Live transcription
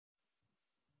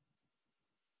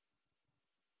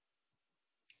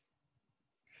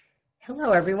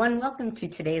Hello, everyone. Welcome to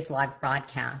today's live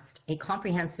broadcast, a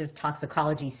comprehensive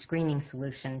toxicology screening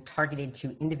solution targeted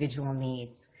to individual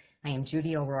needs. I am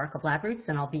Judy O'Rourke of LabRoots,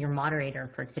 and I'll be your moderator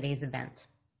for today's event.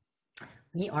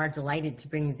 We are delighted to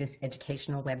bring you this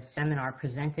educational web seminar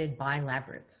presented by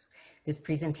LabRoots. This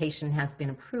presentation has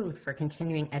been approved for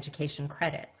continuing education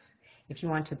credits. If you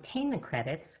want to obtain the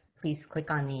credits, please click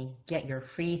on the Get Your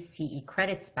Free CE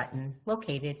Credits button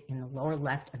located in the lower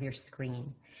left of your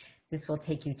screen. This will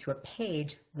take you to a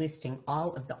page listing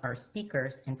all of our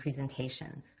speakers and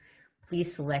presentations.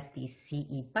 Please select the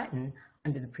CE button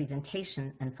under the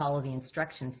presentation and follow the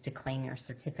instructions to claim your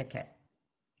certificate.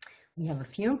 We have a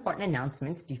few important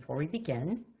announcements before we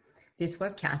begin. This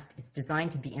webcast is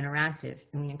designed to be interactive,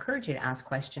 and we encourage you to ask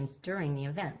questions during the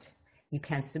event. You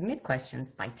can submit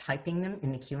questions by typing them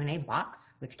in the Q&A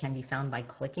box, which can be found by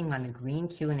clicking on the green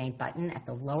Q&A button at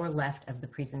the lower left of the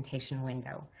presentation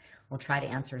window. We'll try to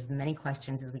answer as many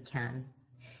questions as we can.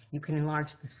 You can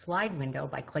enlarge the slide window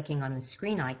by clicking on the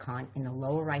screen icon in the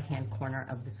lower right-hand corner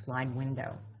of the slide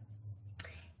window.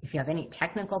 If you have any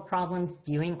technical problems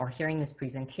viewing or hearing this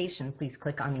presentation, please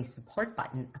click on the support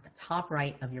button at the top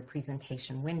right of your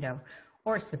presentation window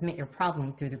or submit your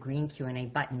problem through the green Q&A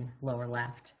button lower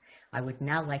left. I would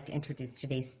now like to introduce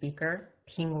today's speaker,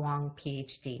 Ping Wang,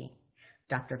 PhD.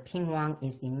 Dr. Ping Wang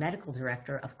is the Medical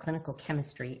Director of Clinical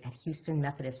Chemistry at Houston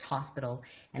Methodist Hospital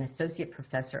and Associate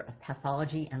Professor of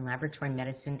Pathology and Laboratory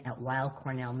Medicine at Weill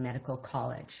Cornell Medical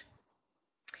College.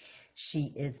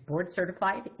 She is board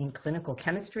certified in clinical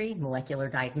chemistry, molecular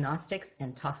diagnostics,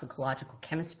 and toxicological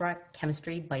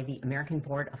chemistry by the American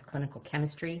Board of Clinical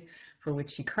Chemistry, for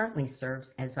which she currently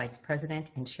serves as Vice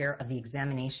President and Chair of the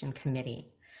Examination Committee.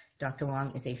 Dr.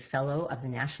 Wang is a Fellow of the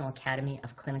National Academy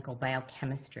of Clinical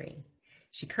Biochemistry.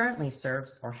 She currently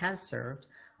serves or has served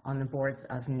on the boards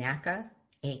of NACA,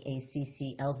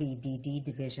 AACC LVDD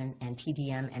Division, and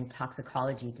TDM and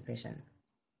Toxicology Division.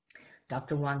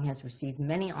 Dr. Wang has received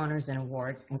many honors and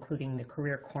awards, including the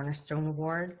Career Cornerstone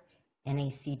Award,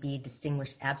 NACB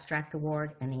Distinguished Abstract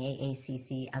Award, and the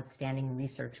AACC Outstanding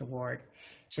Research Award.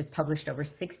 She has published over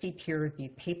 60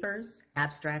 peer-reviewed papers,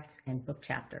 abstracts, and book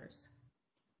chapters.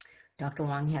 Dr.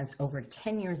 Wang has over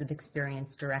 10 years of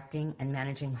experience directing and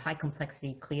managing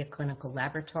high-complexity CLIA clinical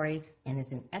laboratories and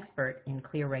is an expert in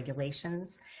CLIA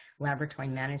regulations, laboratory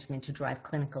management to drive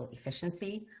clinical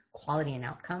efficiency, quality and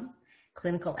outcome,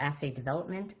 clinical assay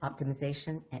development,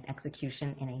 optimization, and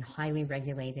execution in a highly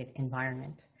regulated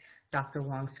environment. Dr.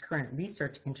 Wang's current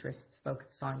research interests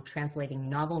focus on translating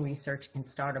novel research and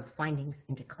startup findings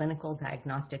into clinical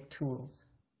diagnostic tools.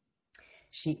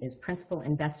 She is principal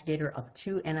investigator of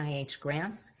 2 NIH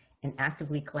grants and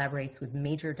actively collaborates with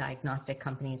major diagnostic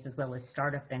companies as well as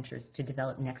startup ventures to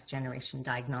develop next-generation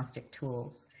diagnostic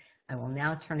tools. I will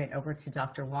now turn it over to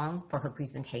Dr. Wang for her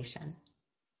presentation.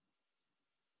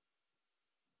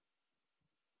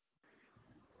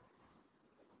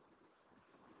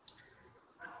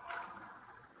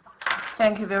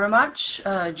 Thank you very much,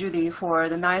 Judy, for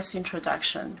the nice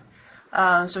introduction.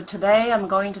 So today I'm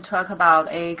going to talk about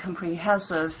a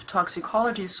comprehensive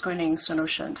toxicology screening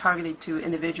solution targeted to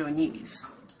individual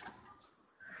needs.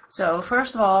 So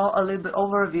first of all, a little bit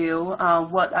overview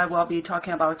on what I will be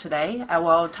talking about today. I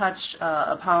will touch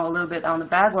upon a little bit on the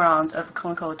background of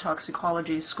clinical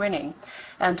toxicology screening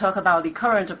and talk about the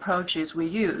current approaches we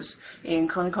use in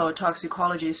clinical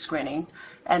toxicology screening.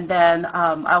 And then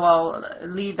I will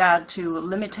lead that to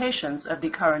limitations of the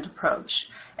current approach.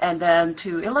 And then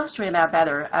to illustrate that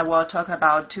better, I will talk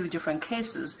about 2 different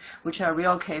cases, which are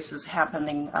real cases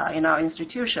happening in our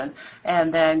institution,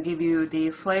 and then give you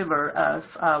the flavor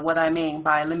of what I mean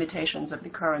by limitations of the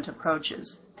current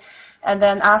approaches. And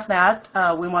then after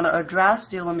that, we want to address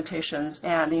the limitations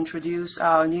and introduce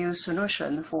our new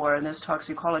solution for this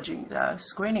toxicology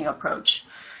screening approach.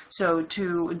 So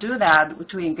to do that,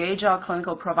 to engage our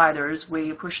clinical providers,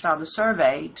 we pushed out a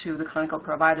survey to the clinical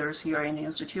providers here in the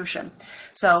institution.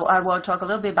 So I will talk a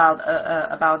little bit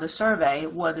about the survey,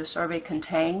 what the survey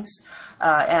contains,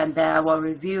 and then I will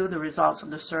review the results of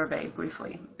the survey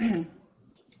briefly.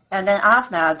 And then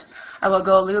after that, I will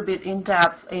go a little bit in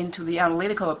depth into the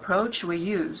analytical approach we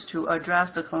use to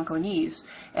address the clinical needs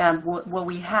and what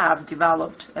we have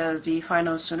developed as the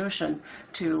final solution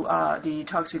to the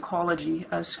toxicology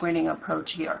screening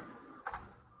approach here.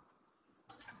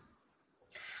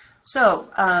 So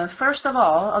first of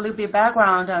all, a little bit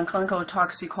background on clinical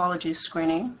toxicology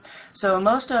screening. So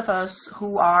most of us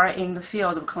who are in the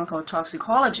field of clinical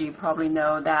toxicology probably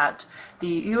know that the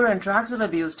urine drugs of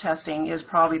abuse testing is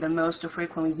probably the most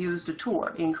frequently used tool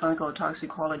in clinical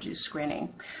toxicology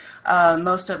screening.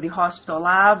 Most of the hospital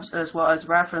labs as well as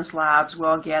reference labs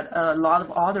will get a lot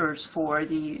of orders for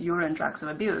the urine drugs of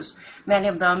abuse. Many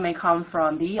of them may come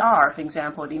from the ER, for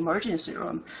example, the emergency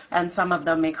room, and some of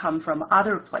them may come from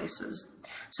other places.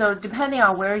 So depending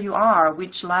on where you are,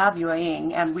 which lab you are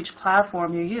in, and which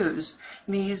platform you use,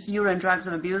 these urine drugs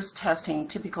of abuse testing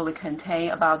typically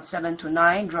contain about 7 to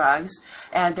 9 drugs,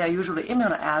 and they're usually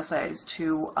immunoassays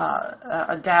to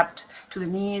adapt to the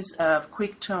needs of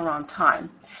quick turnaround time.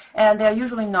 And they're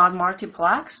usually not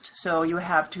multiplexed, so you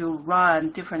have to run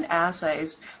different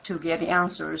assays to get the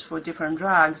answers for different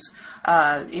drugs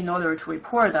in order to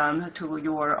report them to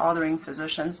your ordering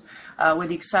physicians, with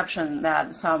the exception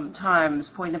that sometimes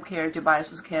point-of-care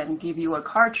devices can give you a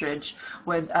cartridge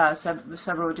with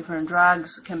several different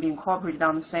drugs can be incorporated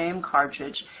on the same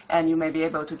cartridge, and you may be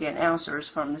able to get answers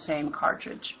from the same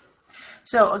cartridge.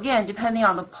 So again, depending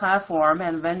on the platform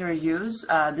and vendor use,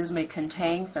 this may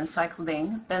contain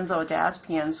phencyclidine,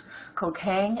 benzodiazepines,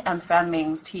 cocaine,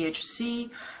 amphetamines,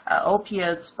 THC,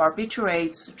 opiates,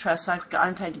 barbiturates, tricyclic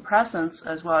antidepressants,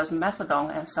 as well as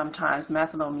methadone and sometimes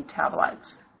methadone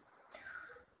metabolites.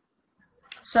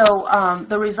 So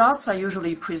the results are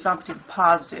usually presumptive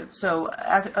positive. So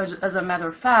as a matter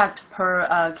of fact,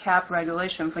 per CAP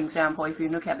regulation, for example, if you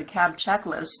look at the CAP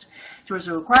checklist, there's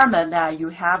a requirement that you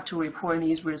have to report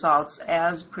these results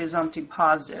as presumptive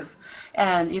positive.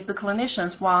 And if the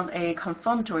clinicians want a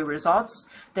confirmatory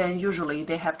results, then usually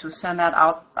they have to send that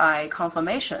out by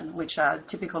confirmation, which are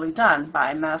typically done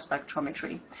by mass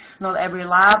spectrometry. Not every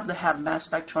lab will have mass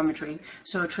spectrometry,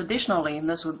 so traditionally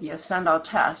this would be a send-out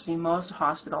test in most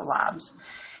hospital labs.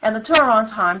 And the turnaround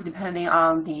time, depending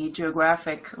on the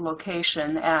geographic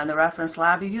location and the reference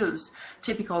lab you use,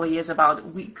 typically is about a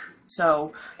week.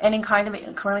 So any kind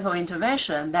of clinical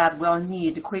intervention that will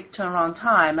need quick turnaround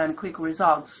time and quick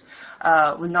results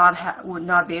would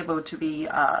not be able to be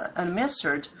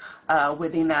administered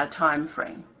within that time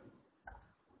frame.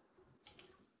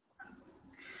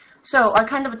 So I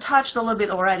kind of touched a little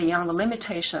bit already on the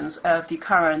limitations of the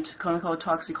current clinical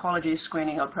toxicology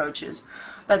screening approaches.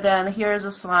 But then here's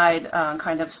a slide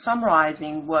kind of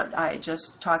summarizing what I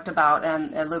just talked about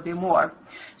and a little bit more.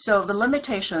 So the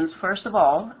limitations, first of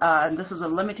all, this is a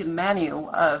limited menu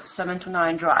of 7 to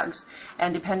 9 drugs,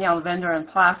 and depending on vendor and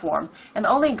platform, and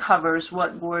only covers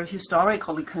what were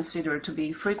historically considered to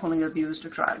be frequently abused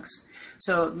drugs.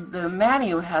 So the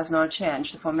menu has not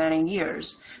changed for many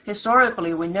years.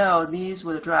 Historically, we know these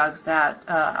were the drugs that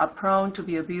are prone to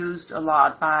be abused a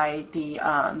lot by the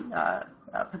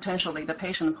potentially the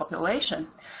patient population.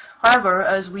 However,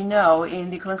 as we know in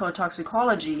the clinical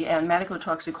toxicology and medical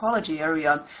toxicology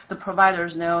area, the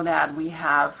providers know that we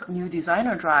have new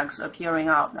designer drugs appearing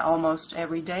out almost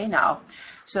every day now.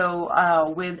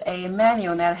 So with a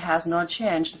menu that has not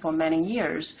changed for many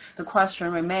years, the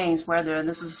question remains whether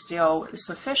this is still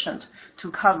sufficient to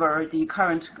cover the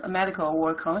current medical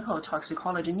or clinical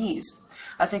toxicology needs.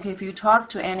 I think if you talk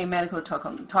to any medical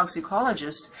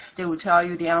toxicologist, they will tell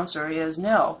you the answer is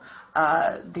no.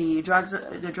 The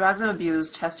drugs of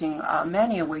abuse testing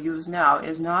menu we use now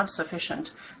is not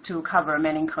sufficient to cover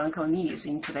many clinical needs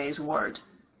in today's world.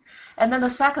 And then the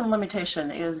second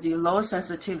limitation is the low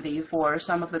sensitivity for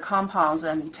some of the compounds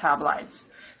and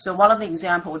metabolites. So one of the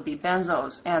examples would be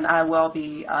benzos, and I will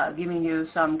be giving you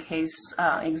some case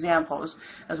examples,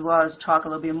 as well as talk a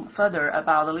little bit further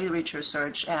about the literature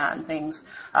search and things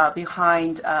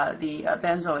behind the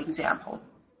benzo example.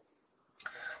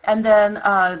 And then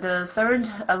the third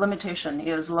limitation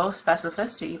is low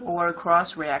specificity or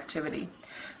cross-reactivity.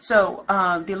 So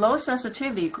the low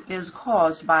sensitivity is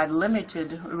caused by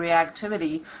limited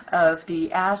reactivity of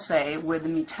the assay with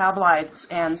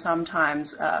metabolites and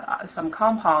sometimes some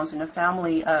compounds in a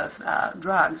family of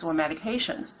drugs or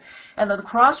medications. And the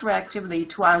cross-reactivity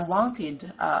to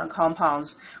unwanted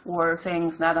compounds or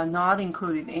things that are not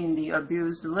included in the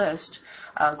abused list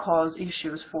cause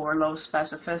issues for low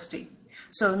specificity.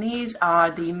 So these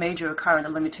are the major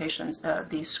current limitations of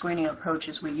the screening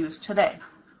approaches we use today.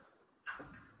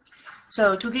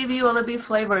 So to give you a little bit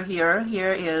flavor here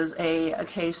is a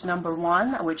case number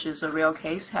 1, which is a real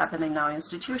case happening in our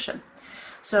institution.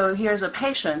 So here's a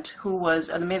patient who was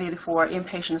admitted for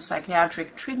inpatient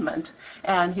psychiatric treatment,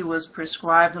 and he was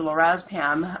prescribed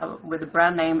lorazepam with the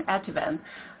brand name Ativan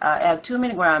at 2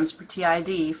 milligrams per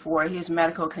TID for his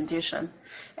medical condition.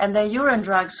 And the urine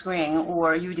drug screen,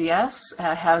 or UDS,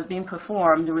 has been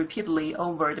performed repeatedly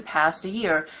over the past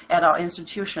year at our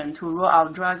institution to rule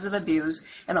out drugs of abuse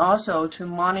and also to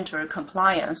monitor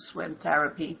compliance with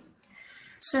therapy.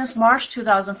 Since March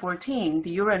 2014,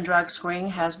 the urine drug screen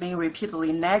has been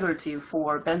repeatedly negative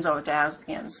for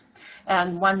benzodiazepines.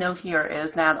 And one note here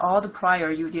is that all the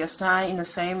prior UDS done in the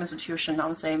same institution on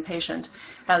the same patient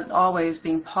had always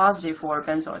been positive for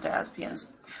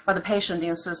benzodiazepines. But the patient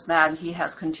insists that he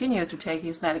has continued to take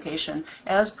his medication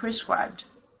as prescribed.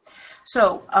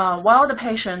 So while the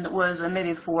patient was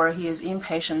admitted for his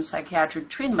inpatient psychiatric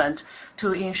treatment,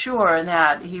 to ensure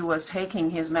that he was taking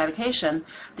his medication,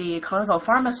 the clinical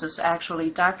pharmacist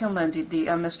actually documented the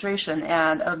administration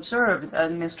and observed the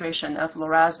administration of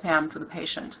lorazepam to the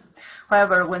patient.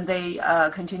 However, when they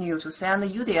continue to send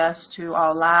the UDS to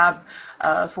our lab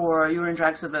for urine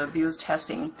drugs of abuse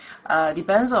testing, the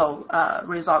benzo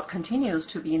result continues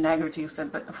to be negative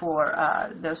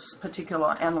for this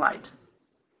particular analyte.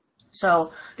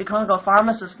 So the clinical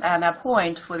pharmacist at that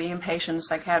point for the inpatient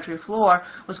psychiatry floor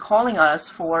was calling us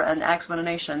for an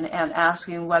explanation and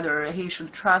asking whether he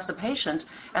should trust the patient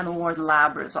and award the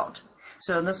lab result.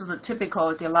 So this is a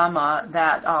typical dilemma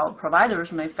that our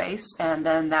providers may face, and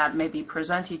then that may be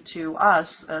presented to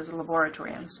us as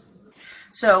laboratorians.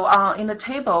 So in the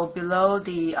table below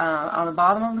on the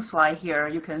bottom of the slide here,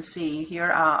 you can see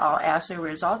here are our assay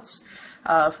results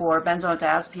for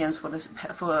benzodiazepines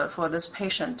for this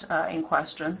patient in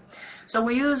question. So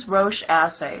we use Roche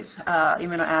assays,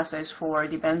 immunoassays for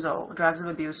the benzo drugs of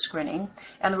abuse screening,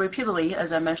 and repeatedly,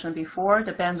 as I mentioned before,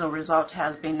 the benzo result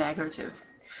has been negative.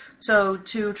 So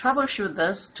to troubleshoot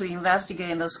this, to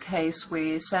investigate this case,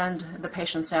 we send the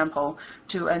patient sample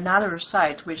to another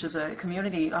site, which is a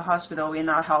community hospital in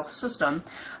our health system,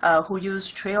 who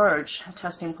use triage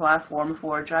testing platform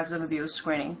for drugs of abuse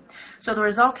screening. So the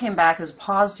result came back as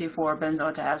positive for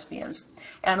benzodiazepines.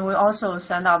 And we also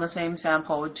send out the same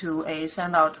sample to a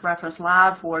send-out reference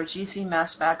lab for GC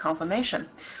mass spec confirmation.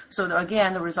 So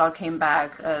again, the result came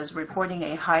back as reporting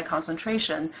a high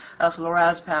concentration of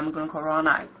lorazepam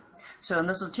glucuronide. So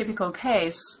this is a typical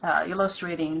case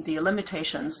illustrating the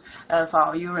limitations of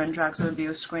our urine drugs of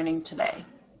abuse screening today.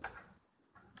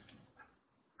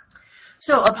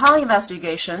 So upon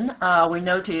investigation, we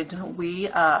noted we,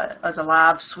 as a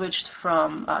lab, switched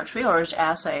from triage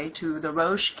assay to the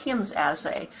Roche KIMS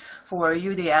assay for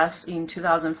UDS in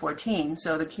 2014.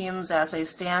 So the KIMS assay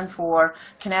stands for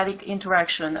kinetic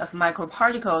interaction of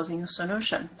microparticles in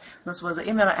solution. This was an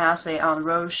immunoassay on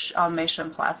Roche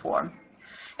automation platform.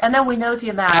 And then we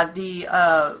noted that the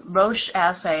Roche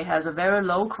assay has a very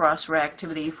low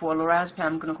cross-reactivity for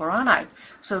lorazepam glucuronide.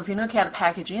 So if you look at the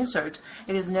package insert,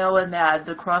 it is known that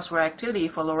the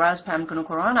cross-reactivity for lorazepam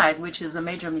glucuronide, which is a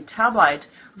major metabolite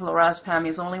of lorazepam,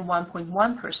 is only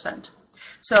 1.1%.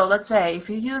 So let's say if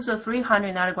you use a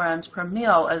 300 nanograms per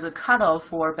ml as a cutoff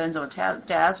for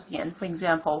benzodiazepine, for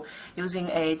example, using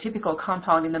a typical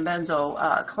compound in the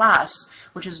benzo class,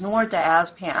 which is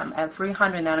nordiazepam at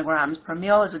 300 nanograms per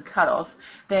ml as a cutoff,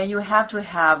 then you have to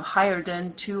have higher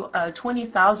than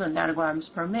 20,000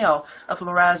 nanograms per ml of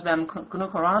lorazepam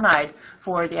glucuronide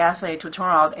for the assay to turn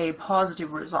out a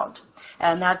positive result.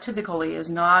 And that typically is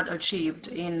not achieved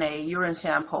in a urine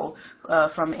sample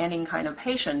from any kind of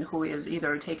patient who is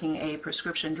either taking a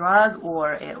prescription drug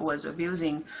or it was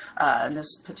abusing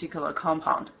this particular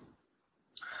compound.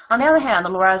 On the other hand,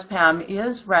 lorazepam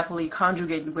is rapidly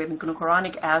conjugated with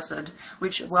glucuronic acid,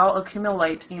 which will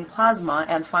accumulate in plasma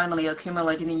and finally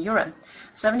accumulate in urine.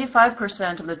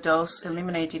 75% of the dose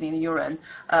eliminated in urine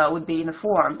would be in the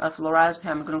form of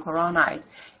lorazepam glucuronide,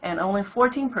 and only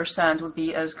 14% would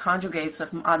be as conjugates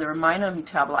of other minor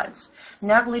metabolites.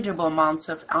 Negligible amounts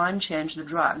of unchanged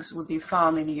drugs would be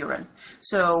found in the urine.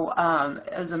 So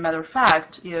as a matter of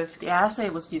fact, if the assay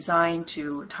was designed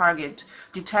to target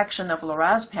detection of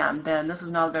lorazepam, then this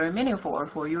is not very meaningful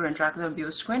for urine drugs of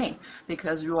abuse screening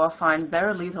because you will find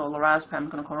very little lorazepam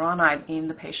glucuronide in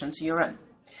the patient's urine.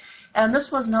 And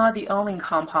this was not the only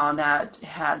compound that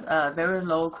had a very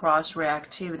low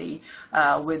cross-reactivity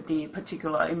with the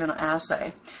particular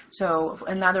immunoassay. So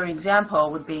another example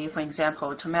would be, for example,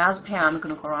 temazepam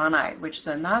glucuronide, which is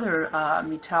another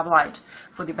metabolite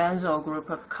for the benzo group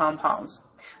of compounds.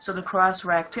 So the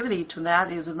cross-reactivity to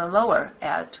that is even lower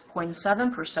at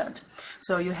 0.7%.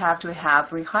 So you have to have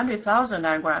 300,000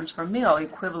 nanograms per ml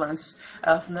equivalence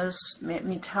of this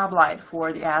metabolite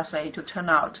for the assay to turn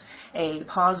out a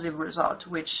positive result,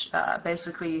 which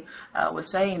basically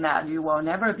was saying that you will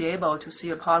never be able to see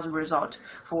a positive result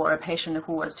for a patient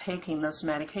who was taking this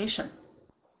medication.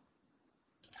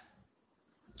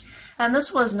 And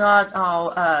this was not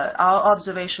our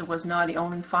observation was not the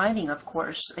only finding, of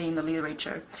course, in the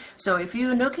literature. So if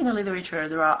you look in the literature,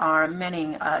 there are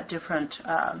many different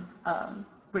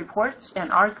reports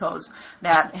and articles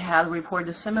that have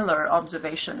reported similar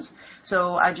observations.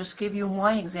 So I just give you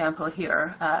one example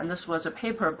here. And this was a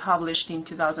paper published in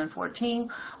 2014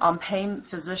 on Pain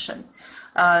Physician.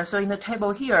 So in the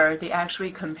table here, they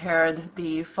actually compared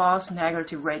the false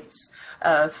negative rates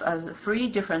of 3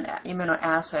 different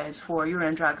immunoassays for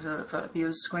urine drugs of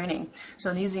abuse screening.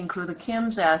 So these include the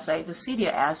KIMS assay, the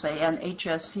CDA assay, and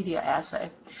HS-CDA assay.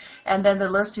 And then they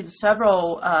listed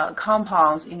several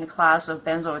compounds in the class of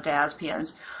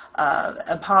benzodiazepines.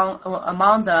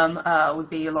 Among them would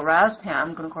be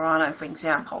lorazepam, glucuronide, for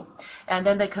example. And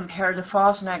then they compared the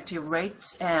false negative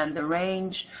rates and the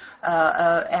range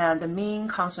and the mean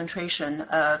concentration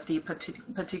of the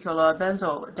particular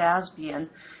benzodiazepine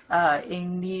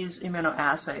in these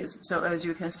immunoassays. So as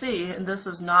you can see, this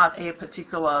is not a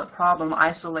particular problem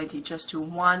isolated just to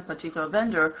one particular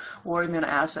vendor or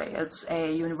immunoassay. It's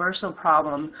a universal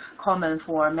problem common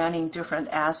for many different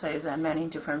assays and many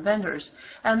different vendors.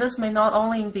 And this may not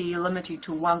only be limited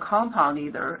to one compound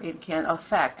either. It can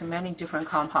affect many different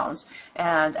compounds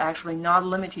and actually not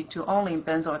limited to only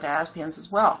benzodiazepines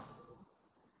as well.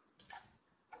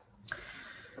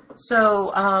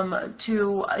 So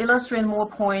to illustrate more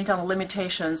point on the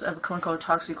limitations of clinical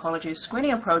toxicology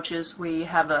screening approaches, we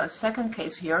have a second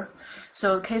case here.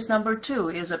 So case number 2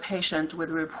 is a patient with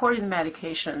reported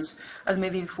medications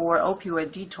admitted for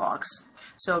opioid detox.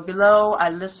 So below I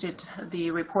listed the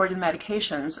reported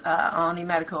medications on the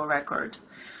medical record.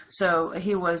 So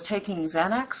he was taking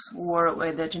Xanax, or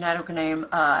with the generic name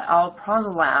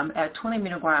alprazolam, at 20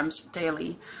 milligrams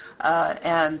daily.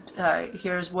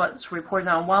 Here's what's reported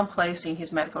on one place in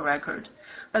his medical record.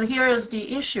 But here is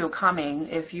the issue coming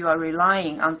if you are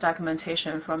relying on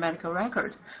documentation from medical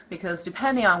record, because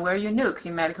depending on where you look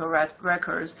in medical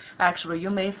records, actually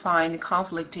you may find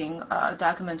conflicting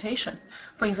documentation.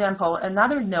 For example,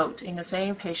 another note in the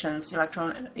same patient's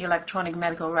electronic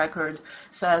medical record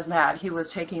says that he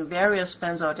was taking various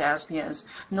benzodiazepines,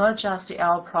 not just the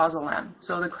alprazolam.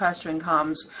 So the question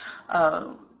comes,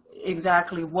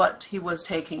 exactly what he was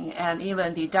taking, and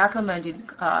even the documented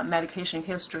medication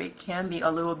history can be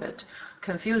a little bit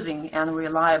confusing and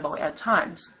reliable at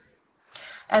times.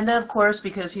 And then, of course,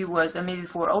 because he was admitted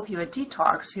for opioid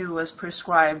detox, he was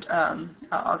prescribed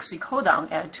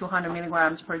oxycodone at 200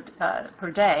 milligrams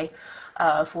per day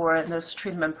for this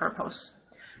treatment purpose.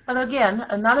 But again,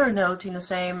 another note in the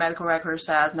same medical record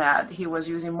says that he was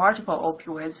using multiple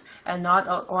opioids and not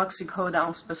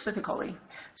oxycodone specifically.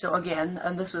 So again,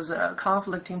 and this is a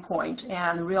conflicting point,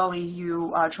 and really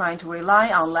you are trying to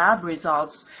rely on lab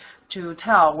results to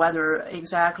tell whether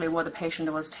exactly what the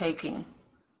patient was taking.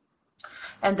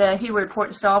 And then he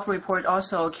self-report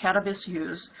also cannabis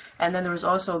use, and then there was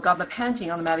also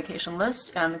gabapentin on the medication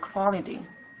list and clonidine.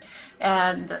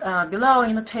 And below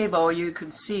in the table, you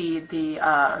could see the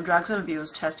drugs of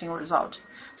abuse testing result.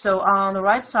 So on the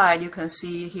right side, you can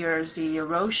see here's the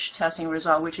Roche testing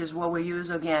result, which is what we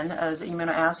use again as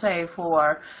immunoassay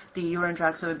for the urine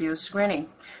drugs of abuse screening.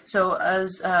 So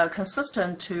as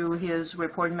consistent to his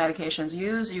reported medications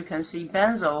use, you can see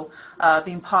benzo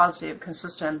being positive,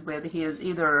 consistent with his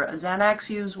either Xanax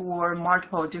use or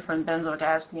multiple different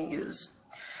benzodiazepine use.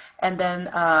 And then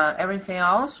everything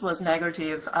else was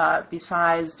negative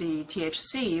besides the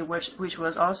THC, which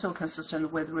was also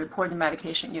consistent with reported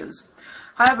medication use.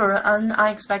 However, an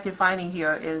unexpected finding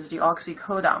here is the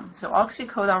oxycodone. So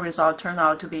oxycodone result turned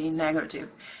out to be negative.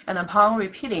 And upon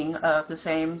repeating of the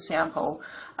same sample,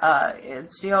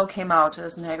 it still came out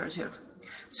as negative.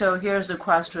 So here's the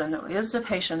question, is the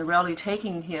patient really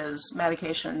taking his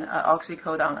medication,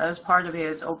 oxycodone, as part of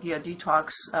his opiate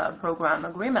detox program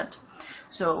agreement?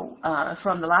 So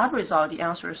from the lab result, the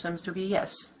answer seems to be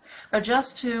yes. But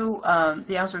just to,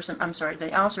 the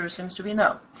answer seems to be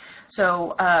no.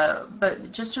 So,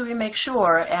 but just to make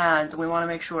sure, and we want to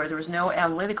make sure there is no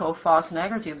analytical false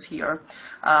negatives here,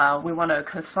 we want to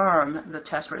confirm the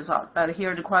test result. But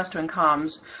here the question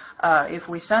comes, if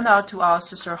we send out to our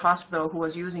sister hospital who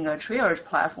was using a triage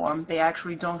platform, they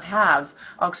actually don't have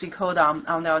oxycodone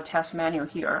on their test menu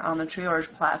here on the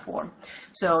triage platform.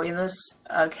 So in this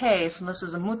case, this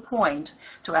is a moot point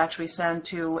to actually send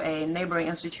to a neighboring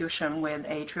institution with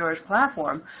a triage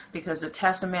platform because the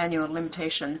test menu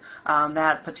limitation on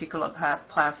that particular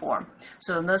platform.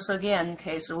 So this again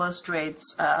case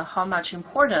illustrates how much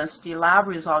importance the lab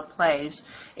result plays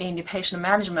in the patient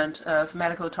management of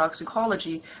medical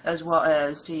toxicology, as well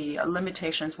as the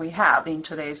limitations we have in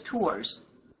today's tools.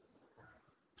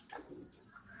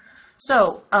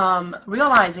 So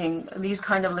realizing these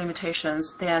kind of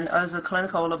limitations, then as a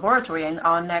clinical laboratory, and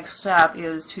our next step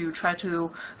is to try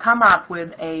to come up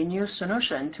with a new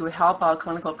solution to help our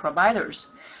clinical providers.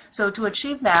 So to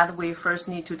achieve that, we first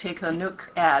need to take a look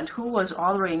at who was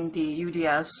ordering the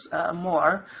UDS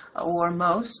more or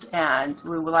most, and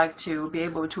we would like to be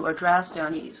able to address their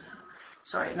needs.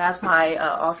 Sorry, that's my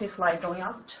office light going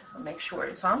out. I'll make sure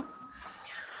it's on.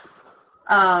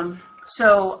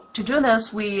 So to do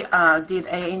this, we did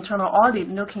an internal audit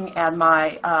looking at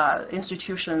my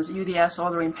institution's UDS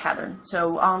ordering pattern.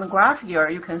 So on the graph here,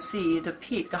 you can see the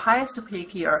peak, the highest peak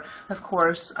here, of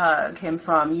course, came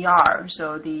from ER.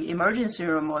 So the emergency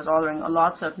room was ordering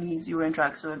lots of needs urine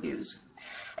drugs of abuse.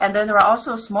 And then there are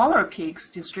also smaller peaks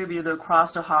distributed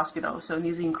across the hospital. So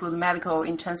these include medical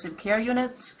intensive care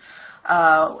units,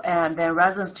 and then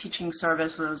residence teaching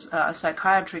services,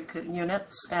 psychiatric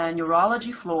units, and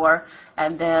neurology floor,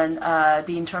 and then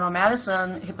the internal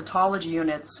medicine, hepatology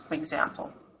units, for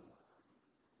example.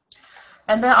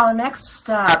 And then our next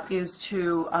step is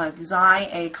to design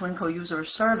a clinical user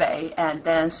survey and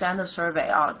then send the survey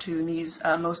out to these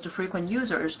most frequent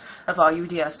users of our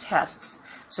UDS tests.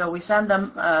 So we send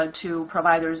them to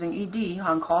providers in ED,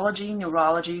 oncology,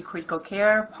 neurology, critical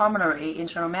care, pulmonary,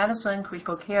 internal medicine,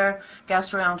 critical care,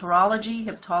 gastroenterology,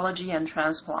 hepatology, and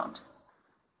transplant.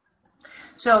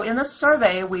 So in this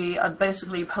survey, we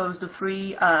basically posed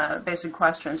three basic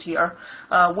questions here.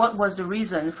 What was the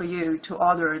reason for you to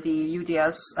order the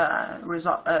UDS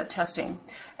testing?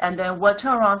 And then what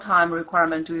turnaround time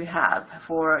requirement do you have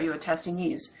for your testing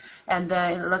needs? And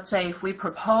then let's say if we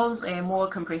propose a more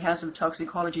comprehensive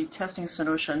toxicology testing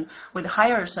solution with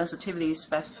higher sensitivity,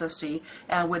 specificity,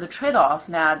 and with a trade-off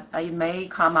that it may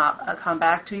come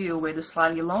back to you with a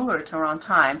slightly longer turnaround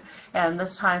time, and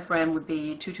this time frame would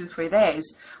be 2 to 3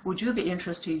 days, would you be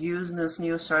interested to use this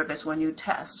new service when you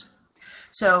test?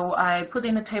 So I put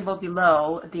in the table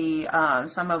below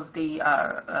some of the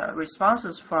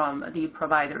responses from the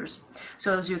providers.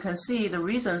 So as you can see, the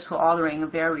reasons for ordering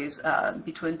varies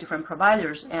between different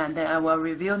providers, and then I will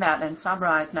review that and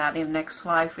summarize that in the next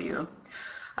slide for you.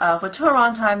 For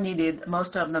turnaround time needed,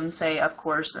 most of them say, of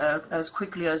course, as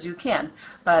quickly as you can,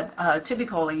 but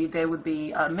typically they would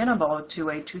be minimal to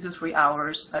a 2 to 3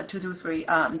 hours, 2 to 3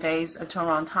 days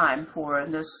turnaround time for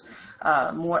this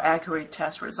more accurate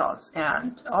test results,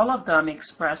 and all of them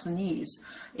express needs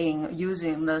in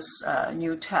using this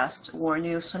new test or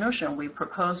new solution we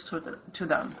propose to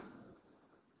them.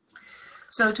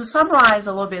 So to summarize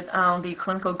a little bit on the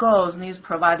clinical goals these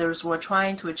providers were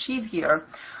trying to achieve here,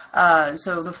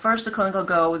 so the first clinical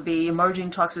goal would be emerging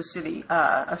toxicity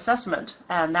assessment,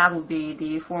 and that would be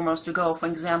the foremost goal, for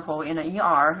example, in an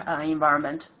ER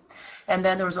environment. And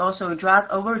then there's also drug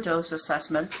overdose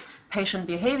assessment, patient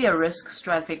behavior risk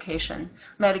stratification,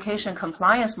 medication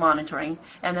compliance monitoring,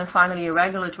 and then finally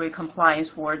regulatory compliance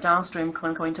for downstream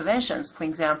clinical interventions, for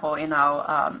example, in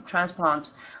our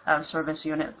transplant service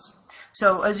units.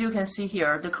 So as you can see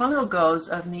here, the clinical goals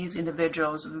of these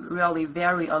individuals really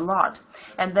vary a lot.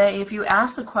 And then if you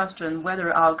ask the question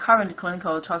whether our current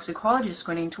clinical toxicology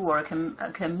screening tool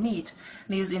can meet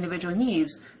these individual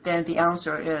needs, then the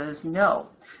answer is no.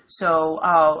 So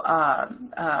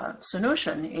our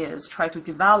solution is try to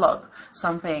develop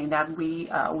something that we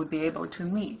would be able to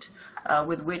meet,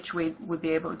 with which we would be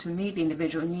able to meet the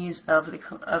individual needs of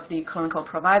the clinical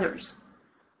providers.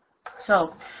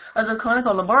 So as a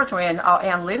clinical laboratory, and our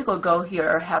analytical goal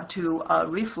here have to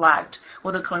reflect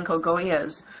what the clinical goal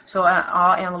is. So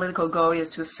our analytical goal is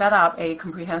to set up a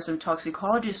comprehensive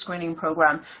toxicology screening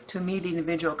program to meet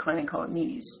individual clinical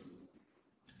needs.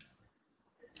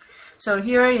 So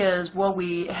here is what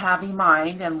we have in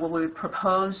mind and what we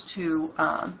propose to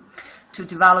to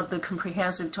develop the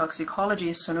comprehensive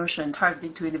toxicology solution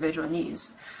targeted to individual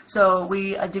needs. So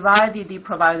we divided the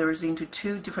providers into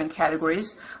two different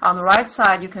categories. On the right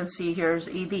side, you can see here's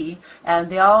ED, and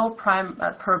their prime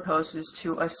purpose is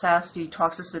to assess the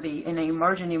toxicity in an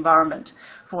emerging environment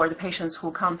for the patients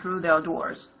who come through their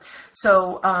doors.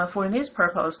 So for this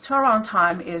purpose, turnaround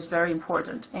time is very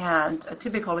important, and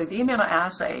typically the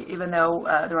immunoassay, even though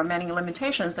there are many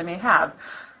limitations they may have,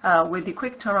 with the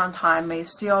quick turnaround time may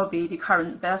still be the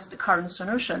best current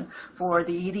solution for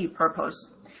the ED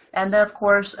purpose. And then, of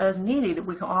course, as needed,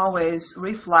 we can always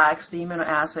reflex the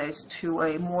immunoassays to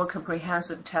a more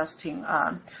comprehensive testing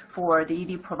for the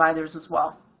ED providers as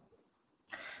well.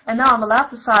 And now on the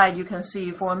left side, you can see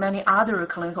for many other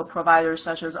clinical providers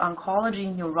such as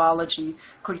oncology, neurology,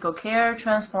 critical care,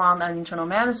 transplant, and internal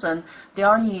medicine,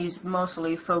 their needs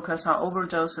mostly focus on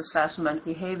overdose assessment,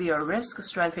 behavior risk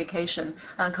stratification,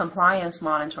 and compliance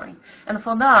monitoring. And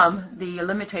for them, the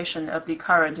limitation of the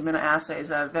current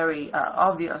immunoassays are very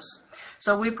obvious.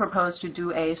 So we propose to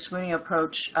do a screening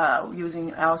approach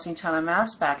using LC tandem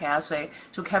mass spec assay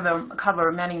to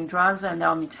cover many drugs and their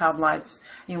metabolites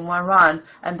in one run,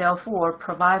 and therefore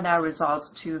provide their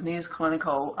results to these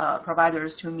clinical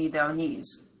providers to meet their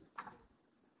needs.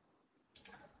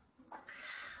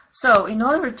 So in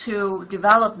order to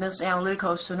develop this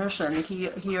analytical solution,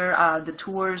 here are the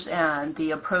tools and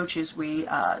the approaches we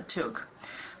took.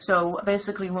 So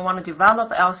basically, we want to develop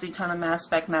LC tandem mass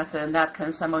spec method that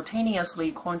can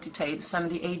simultaneously quantitate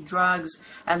 78 drugs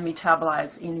and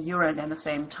metabolites in the urine at the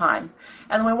same time.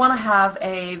 And we want to have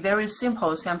a very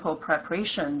simple sample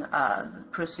preparation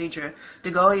procedure.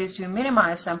 The goal is to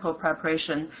minimize sample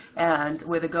preparation, and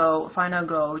with the final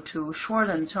goal to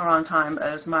shorten turnaround time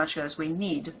as much as we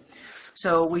need.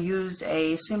 So we used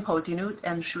a simple dilute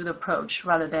and shoot approach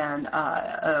rather than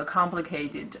a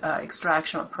complicated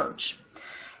extraction approach.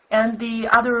 And the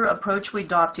other approach we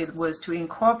adopted was to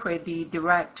incorporate the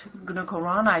direct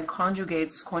glucuronide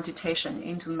conjugates quantitation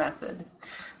into the method.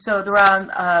 So there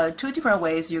are two different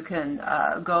ways you can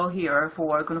go here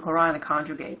for glucuronide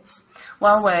conjugates.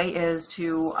 One way is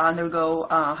to undergo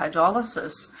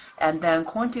hydrolysis and then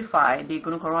quantify the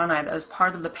glucuronide as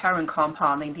part of the parent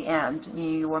compound in the end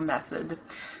in your method.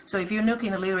 So if you look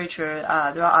in the literature,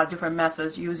 there are different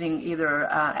methods using either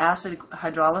acid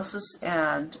hydrolysis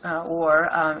and or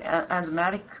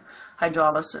enzymatic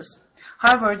hydrolysis.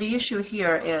 However, the issue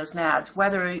here is that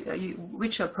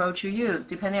which approach you use,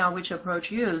 depending on which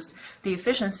approach used, the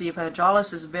efficiency of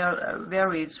hydrolysis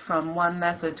varies from one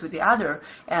method to the other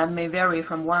and may vary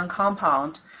from one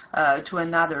compound to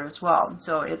another as well.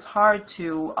 So it's hard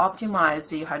to optimize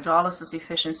the hydrolysis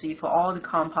efficiency for all the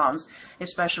compounds,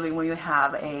 especially when you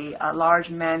have a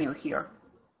large menu here.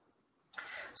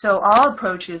 So our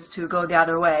approach is to go the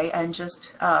other way and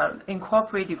just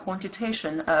incorporate the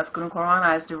quantitation of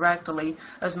glucuronides directly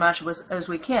as much as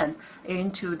we can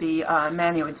into the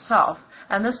menu itself.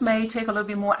 And this may take a little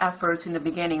bit more effort in the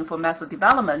beginning for method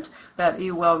development, but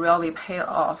it will really pay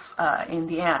off in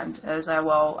the end, as I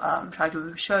will try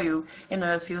to show you in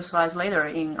a few slides later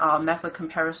in our method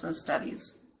comparison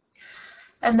studies.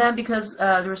 And then because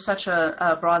there's such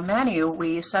a broad menu,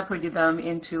 we separated them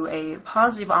into a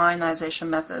positive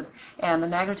ionization method and a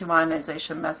negative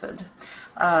ionization method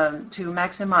to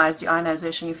maximize the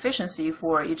ionization efficiency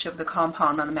for each of the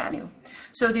compound on the menu.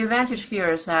 So the advantage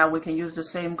here is that we can use the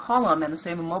same column and the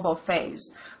same mobile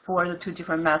phase for the two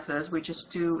different methods. We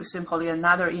just do simply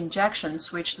another injection,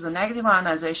 switch to the negative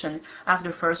ionization after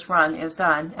the first run is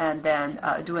done, and then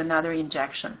do another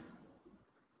injection.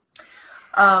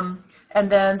 And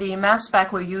then the mass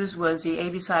spec we used was the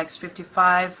ABSIX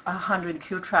 5500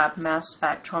 Q-trap mass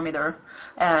spectrometer,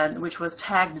 which was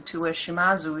tagged to a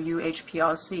Shimazu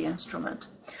UHPLC instrument.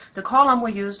 The column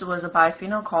we used was a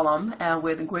biphenyl column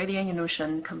with gradient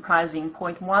elution comprising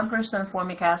 0.1%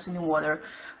 formic acid in water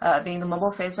being the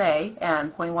mobile phase A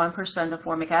and 0.1% of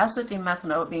formic acid in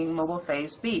methanol being mobile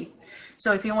phase B.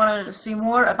 So if you want to see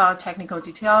more about technical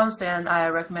details, then I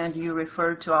recommend you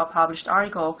refer to our published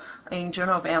article in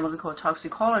Journal of Analytical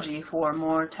Toxicology for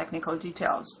more technical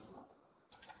details.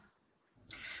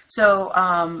 So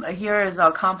here is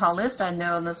our compound list. I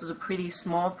know this is a pretty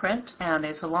small print and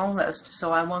it's a long list,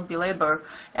 so I won't belabor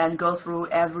and go through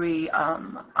every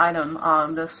item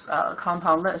on this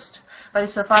compound list. But it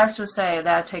suffices to say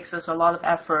that it takes us a lot of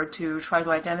effort to try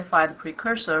to identify the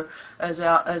precursor as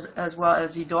well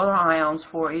as the daughter ions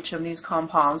for each of these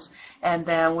compounds. And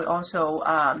then we also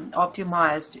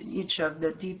optimized each of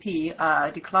the DP,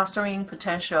 declustering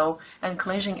potential and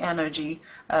collision energy,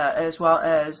 as well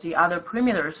as the other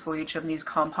parameters for each of these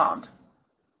compounds.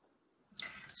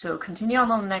 So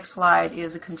continuing on the next slide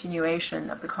is a continuation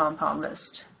of the compound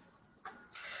list.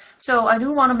 So I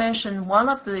do want to mention one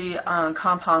of the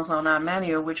compounds on our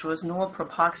menu, which was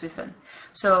norpropoxifen.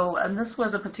 So this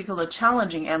was a particular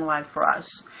challenging analyte for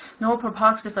us.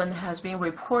 Norpropoxifen has been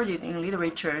reported in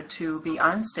literature to be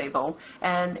unstable,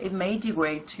 and it may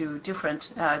degrade to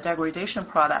different degradation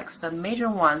products, the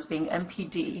major ones being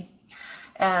NPD.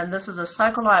 And this is a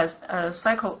cyclized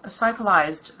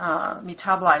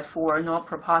metabolite for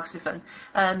norpropoxifen.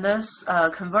 And this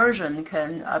conversion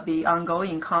can be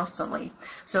ongoing constantly.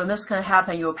 So this can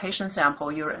happen in your patient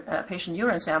sample, your patient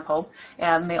urine sample,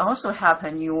 and may also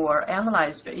happen your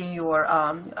analyzed in your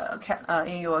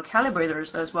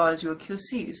calibrators as well as your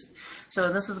QCs.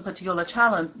 So this is a particular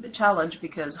challenge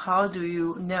because how do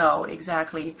you know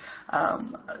exactly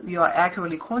you are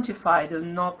accurately quantify the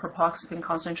norpropoxifen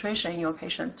concentration in your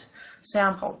patient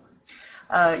sample?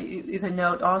 You can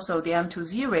note also the M to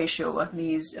Z ratio of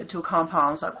these two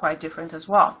compounds are quite different as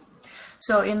well.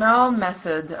 So in our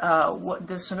method,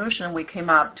 the solution we came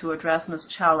up to address this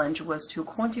challenge was to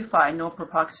quantify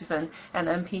norpropoxifen and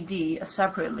NPD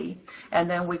separately, and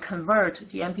then we convert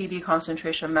the NPD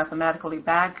concentration mathematically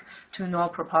back to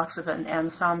norpropoxifen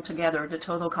and sum together the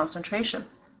total concentration.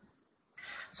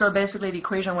 So basically the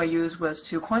equation we used was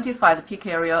to quantify the peak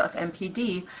area of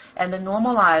NPD and then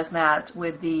normalize that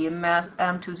with the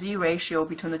M to Z ratio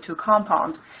between the two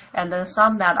compounds, and then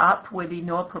sum that up with the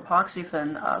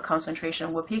norpropoxifen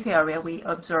concentration with peak area we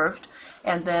observed,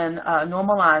 and then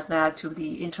normalize that to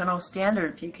the internal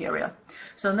standard peak area.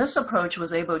 So this approach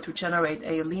was able to generate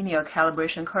a linear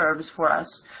calibration curves for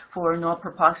us for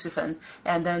norpropoxifen,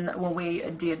 and then when we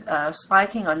did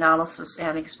spiking analysis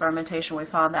and experimentation, we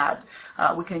found that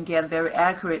we can get very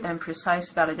accurate and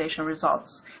precise validation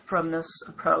results from this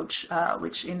approach,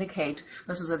 which indicate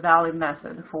this is a valid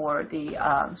method for the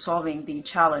solving the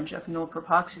challenge of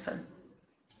norpropoxifen.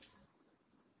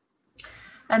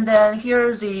 And then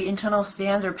here's the internal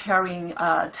standard pairing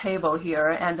table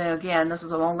here. And then again, this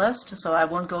is a long list, so I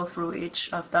won't go through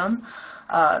each of them.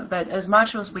 But as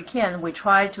much as we can, we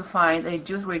try to find a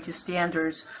deuterated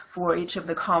standards for each of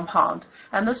the compound.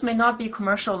 And this may not be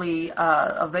commercially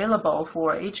available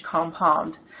for each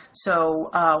compound.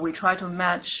 So we try to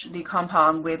match the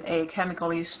compound with a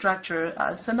chemically structured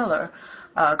similar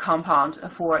compound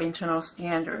for internal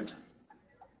standard.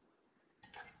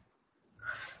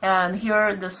 And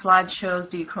here the slide shows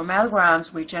the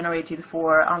chromatograms we generated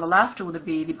for, on the left would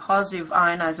be the positive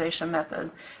ionization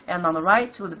method, and on the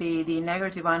right would be the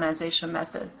negative ionization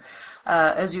method.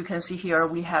 As you can see here,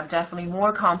 we have definitely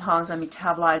more compounds and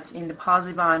metabolites in the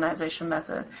positive ionization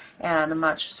method, and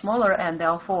much smaller and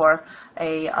therefore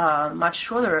a much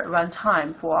shorter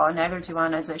runtime for our negative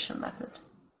ionization method.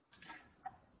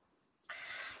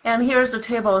 And here's the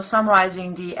table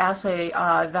summarizing the assay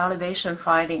validation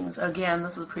findings. Again,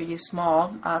 this is pretty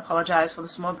small. I apologize for the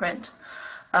small print.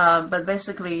 But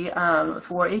basically,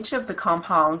 for each of the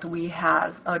compound, we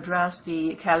have addressed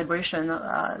the calibration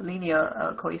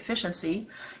linear coefficient,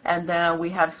 and then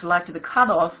we have selected the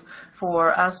cutoff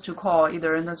for us to call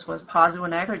either this was positive or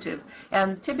negative.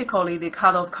 And typically, the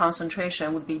cutoff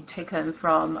concentration would be taken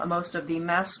from most of the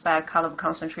mass spec cutoff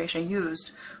concentration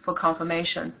used for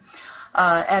confirmation.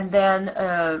 And then,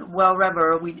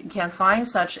 wherever we can find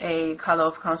such a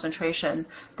cutoff concentration,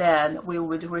 then we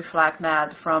would reflect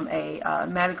that from a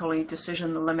medically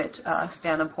decision limit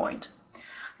standpoint.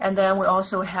 And then we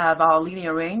also have our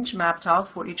linear range mapped out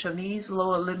for each of these: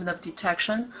 lower limit of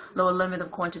detection, lower limit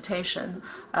of quantitation,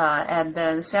 and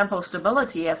then sample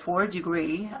stability at 4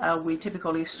 degrees. We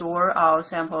typically store our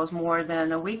samples more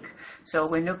than a week, so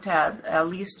we looked at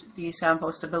least the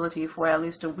sample stability for at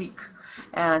least a week,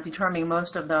 and determining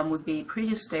most of them would be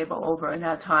pretty stable over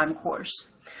that time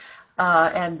course.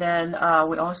 And then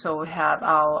we also have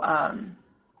our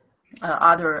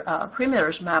other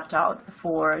parameters mapped out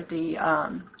for the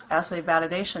assay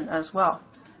validation as well.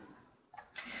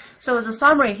 So as a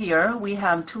summary here, we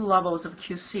have two levels of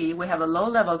QC. We have a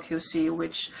low-level QC,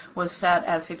 which was set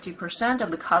at 50%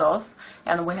 of the cutoff,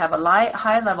 and we have a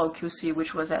high-level QC,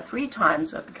 which was at 3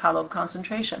 times of the cutoff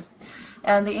concentration.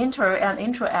 And the inter and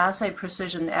intra-assay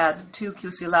precision at 2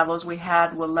 QC levels we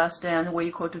had were less than or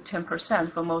equal to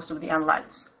 10% for most of the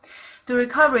analytes. The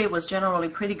recovery was generally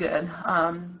pretty good,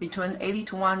 between 80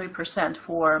 to 100%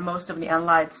 for most of the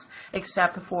analytes,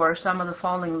 except for some of the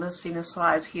following listed in the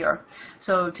slides here.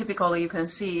 So typically you can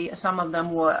see some of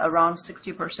them were around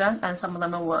 60% and some of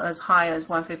them were as high as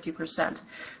 150%.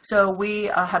 So we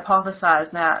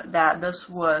hypothesized that this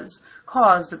was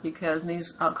caused because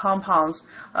these compounds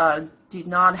did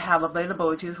not have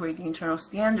available deuterated internal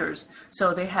standards,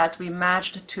 so they had to be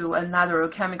matched to another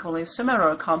chemically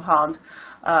similar compound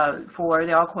for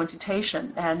their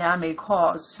quantitation, and that may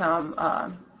cause some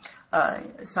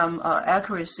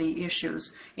accuracy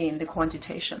issues in the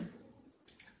quantitation.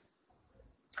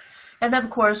 And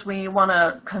of course, we want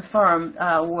to confirm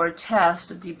or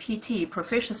test the PT,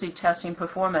 proficiency testing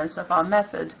performance of our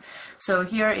method. So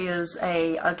here is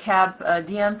a CAP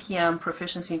DMPM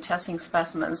proficiency testing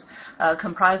specimens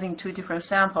comprising 2 different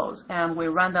samples, and we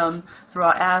ran them through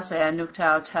our assay and looked at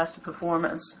our test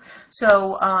performance.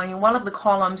 So in one of the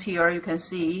columns here, you can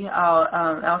see our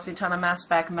LC tandem mass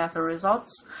spec method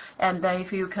results. And then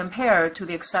if you compare to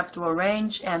the acceptable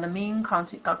range and the mean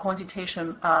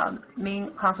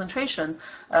mean concentration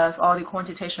of all the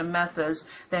quantitation methods,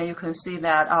 then you can see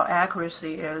that our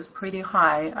accuracy is pretty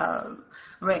high,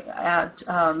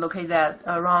 located at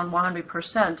around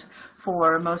 100%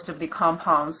 for most of the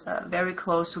compounds, very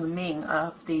close to the mean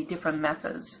of the different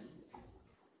methods.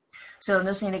 So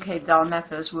this indicates that our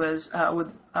methods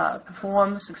would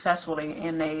perform successfully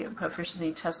in a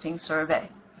proficiency testing survey.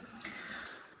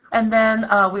 And then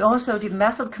we also did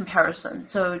method comparison.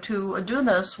 So to do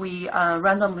this, we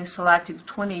randomly selected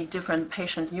 20 different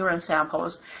patient urine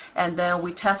samples, and then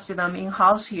we tested them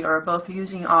in-house here, both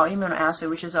using our immunoassay,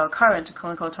 which is our current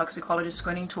clinical toxicology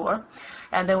screening tool,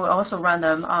 and then we also ran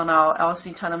them on our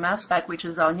LC tandem mass spec, which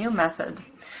is our new method.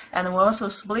 And we also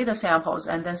split the samples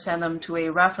and then send them to a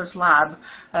reference lab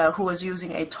who was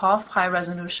using a TOF high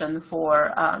resolution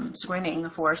for screening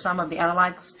for some of the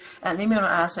analytes and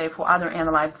immunoassay for other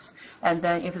analytes. And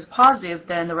then if it's positive,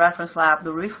 then the reference lab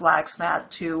will reflex that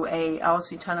to a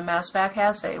LC tandem mass spec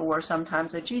assay or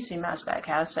sometimes a GC mass spec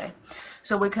assay.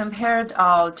 So we compared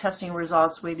our testing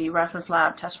results with the reference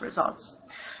lab test results.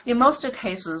 In most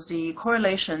cases, the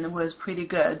correlation was pretty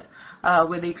good,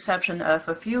 with the exception of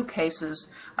a few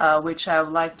cases, which I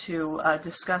would like to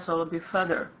discuss a little bit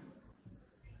further.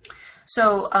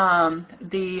 So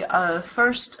the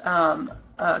first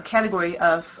category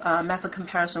of method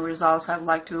comparison results I would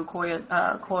like to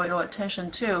call your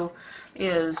attention to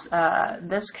is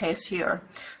this case here.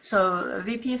 So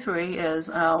VP3 is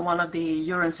one of the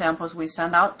urine samples we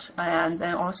sent out, and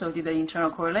then also did the internal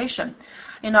correlation.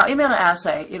 In our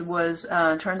immunoassay, it was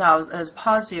turned out as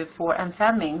positive for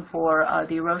amphetamine for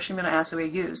the Roche immunoassay we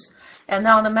use. And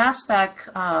now the mass spec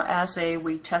assay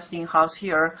we tested in-house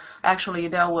here, actually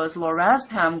there was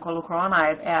lorazepam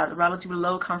glucuronide at relatively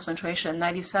low concentration,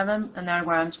 97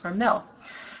 nanograms per mil.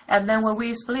 And then when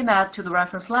we split that to the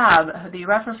reference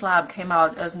lab came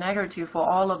out as negative for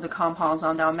all of the compounds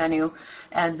on our menu,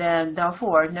 and then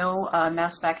therefore no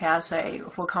mass spec assay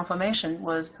for confirmation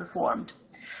was performed.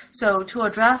 So to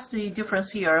address the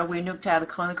difference here, we looked at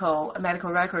the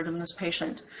medical record of this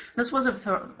patient. This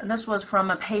was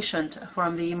from a patient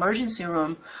from the emergency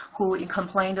room who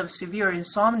complained of severe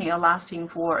insomnia lasting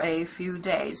for a few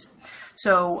days.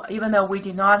 So even though we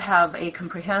did not have a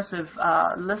comprehensive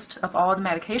list of all the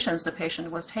medications the patient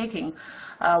was taking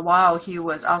while he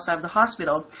was outside of the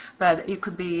hospital, but it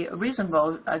could be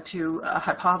reasonable to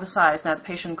hypothesize that the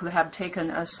patient could have taken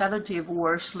a sedative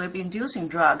or sleep-inducing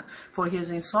drug for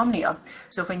his insomnia.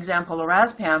 So for example,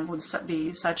 lorazepam would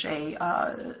be such a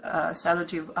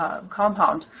sedative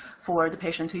compound for the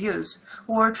patient to use,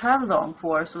 or trazodone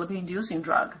for a sleep-inducing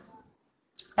drug.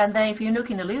 And then if you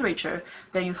look in the literature,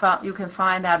 then you can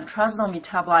find that trazodone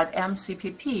metabolite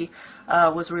MCPP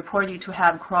was reported to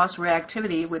have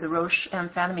cross-reactivity with the Roche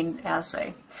amphetamine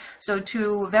assay. So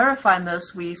to verify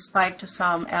this, we spiked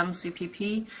some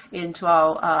MCPP into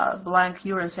our blank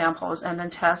urine samples and then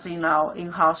tested in our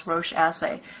in-house Roche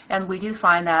assay. And we did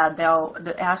find that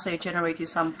the assay generated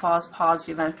some false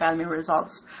positive amphetamine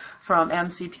results from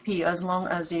MCPP as long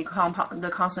as the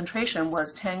concentration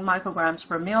was 10 micrograms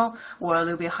per mil or a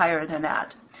little bit higher than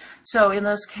that. So in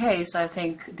this case, I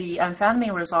think the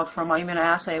amphetamine result from our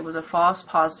immunoassay was a false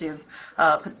positive,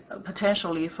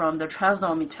 potentially from the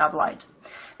trazodone metabolite.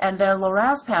 And then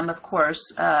lorazepam, of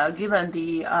course, given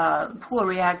the poor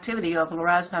reactivity of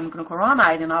lorazepam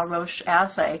glucuronide in our Roche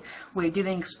assay, we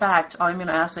didn't expect our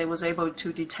immunoassay was able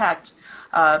to detect.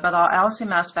 But our LC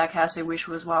mass spec assay, which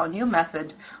was our new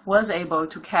method, was able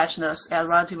to catch this at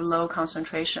relatively low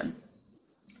concentration.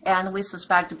 And we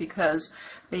suspect because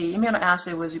the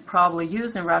immunoassay was probably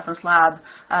used in reference lab,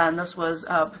 and this was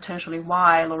potentially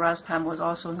why lorazepam was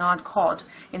also not caught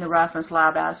in the reference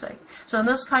lab assay. So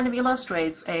this kind of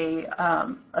illustrates a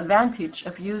advantage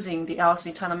of using the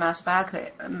LC tandem mass spec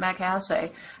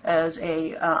assay as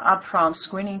a upfront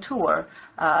screening tool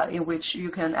in which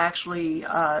you can actually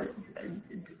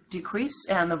decrease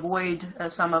and avoid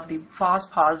some of the false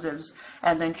positives,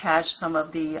 and then catch some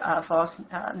of the false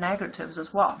negatives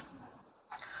as well.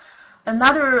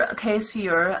 Another case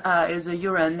here is a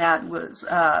urine that was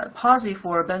positive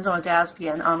for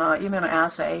benzodiazepine on an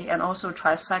immunoassay and also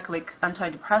tricyclic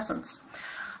antidepressants.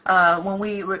 When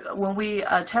we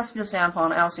tested the sample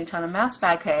on LC tandem mass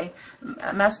spec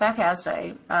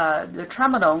assay, the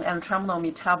tramadol and tramadol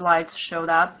metabolites showed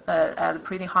up at a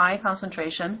pretty high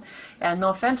concentration, and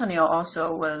norfentanyl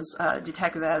also was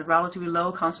detected at a relatively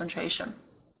low concentration.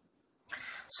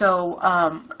 So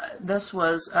this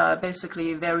was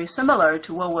basically very similar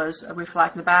to what was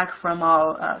reflected back from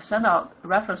our send-out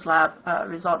reference lab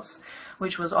results,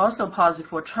 which was also positive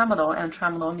for tramadol and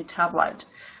tramadol metabolite.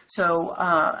 So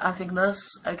I think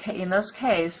in this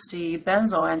case, the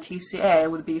benzo and TCA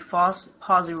would be false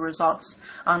positive results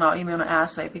on our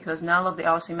immunoassay because none of the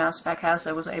LC mass spec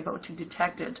assay was able to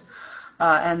detect it.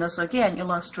 And this again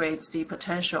illustrates the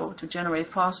potential to generate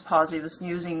false positives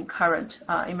using current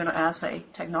immunoassay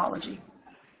technology.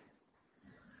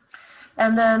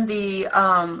 And then the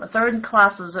third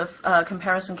classes of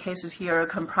comparison cases here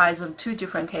comprise of two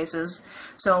different cases.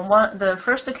 So the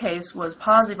first case was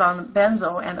positive on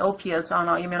benzo and opiates on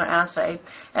our immunoassay,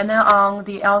 and then on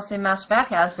the LC mass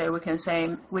spec assay, we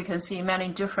can see many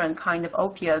different kind of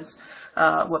opiates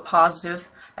were positive,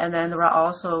 and then there are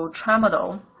also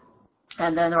tramadol.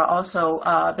 And then there are also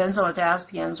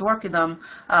benzodiazepine, zolpidem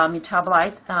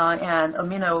metabolite, and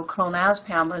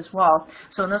aminoclonazepam as well.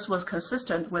 So this was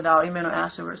consistent with our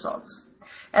immunoassay results.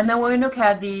 And then when we look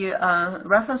at the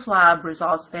reference lab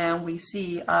results, then we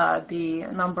see the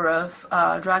number of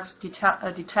drugs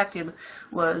detected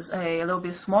was a little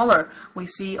bit smaller. We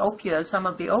see opiates, some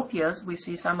of the opiates, we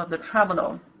see some of the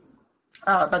tramadol.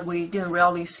 But we didn't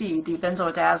really see the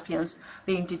benzodiazepines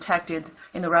being detected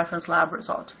in the reference lab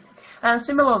result. And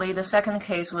similarly, the second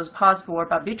case was positive for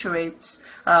barbiturates,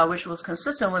 which was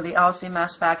consistent with the LC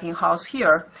mass spec in-house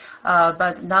here,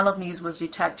 but none of these was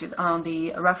detected on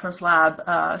the reference lab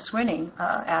screening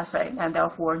assay, and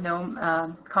therefore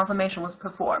no confirmation was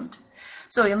performed.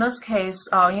 So in this case,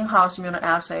 our in-house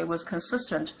immunoassay was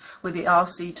consistent with the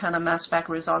LC tandem mass spec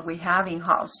result we have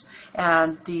in-house,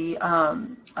 and the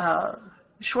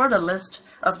shorter list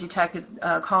of detected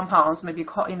compounds may be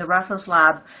in the reference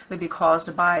lab may be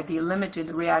caused by the limited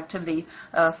reactivity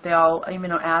of the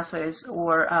immunoassays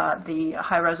or the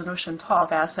high-resolution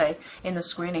TOF assay in the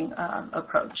screening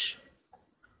approach.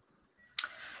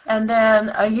 And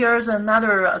then here's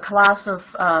another class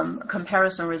of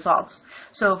comparison results.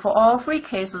 So for all three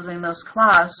cases in this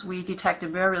class, we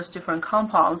detected various different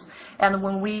compounds. And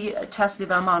when we tested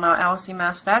them on our LC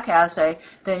mass spec assay,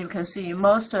 then you can see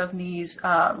most of these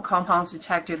compounds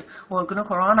detected were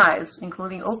glucuronides,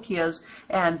 including opiates,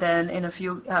 and then in a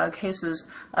few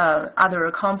cases,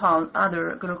 other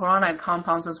glucuronide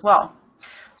compounds as well.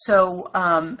 So,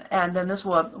 and then this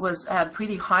was at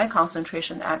pretty high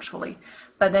concentration actually.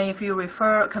 But then if you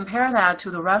compare that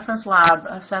to the reference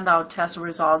lab send-out test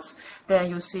results, then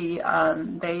you see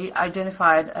they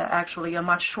identified actually a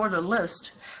much shorter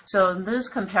list. So this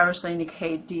comparison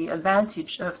indicates the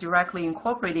advantage of directly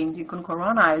incorporating the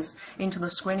glucuronides into the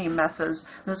screening methods.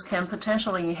 This can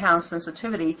potentially enhance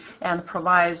sensitivity and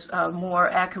provides more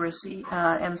accuracy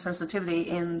and sensitivity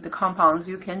in the compounds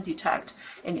you can detect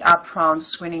in the upfront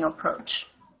screening approach.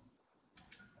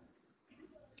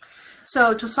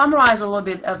 So to summarize a little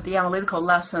bit of the analytical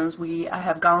lessons we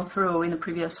have gone through in the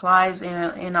previous slides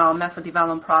in our method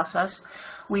development process,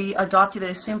 we adopted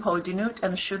a simple dilute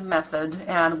and shoot method,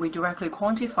 and we directly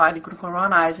quantified the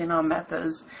glucuronides in our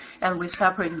methods, and we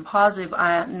separated positive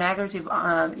and negative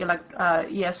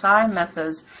ESI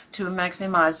methods to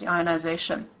maximize the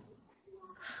ionization.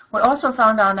 We also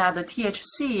found out that the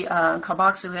THC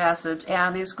carboxylic acid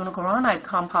and these glucuronide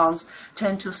compounds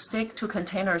tend to stick to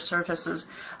container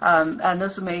surfaces, and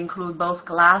this may include both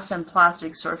glass and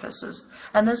plastic surfaces.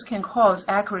 And this can cause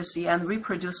accuracy and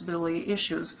reproducibility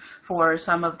issues for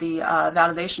some of the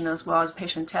validation as well as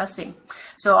patient testing.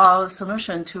 So our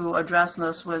solution to address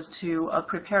this was to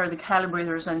prepare the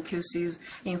calibrators and QCs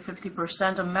in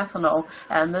 50% of methanol,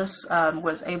 and this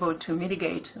was able to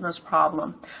mitigate this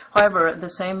problem. However, the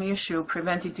same issue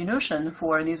prevented dilution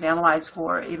for these analytes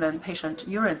for even patient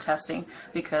urine testing,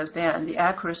 because then the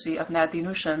accuracy of that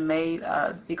dilution may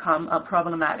become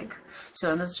problematic.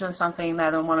 So this is just something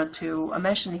that I wanted to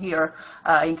mention here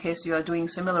in case you are doing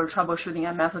similar troubleshooting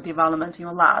and method development in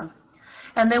your lab.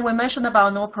 And then we mentioned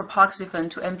about no propoxyphene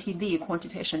to MPD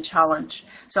quantitation challenge.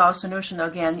 So our solution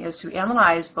again is to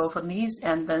analyze both of these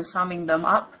and then summing them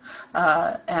up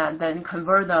and then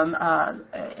convert them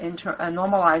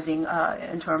normalizing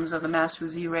in terms of the mass to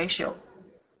Z ratio.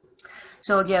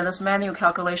 So again, this manual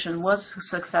calculation was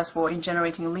successful in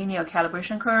generating linear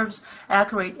calibration curves,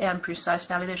 accurate and precise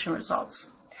validation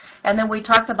results. And then we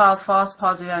talked about false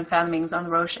positive amphetamines on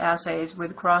Roche assays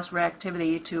with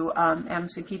cross-reactivity to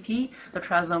MCPP, the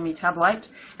trazone metabolite.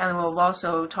 And we've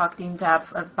also talked in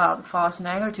depth about false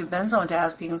negative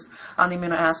benzodiazepines on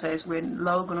immunoassays with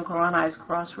low glucuronide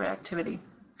cross-reactivity.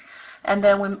 And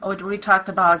then we talked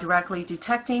about directly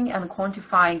detecting and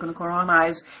quantifying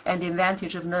glucuronides, and the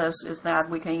advantage of this is that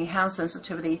we can enhance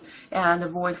sensitivity and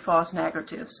avoid false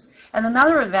negatives. And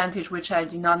another advantage, which I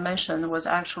did not mention, was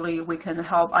actually we can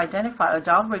help identify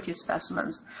adulterated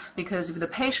specimens, because if the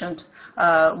patient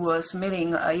was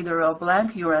submitting either a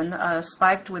blank urine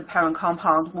spiked with parent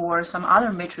compound or some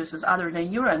other matrices other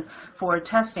than urine for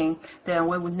testing, then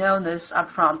we would know this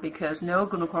upfront, because no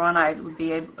glucuronide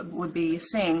would be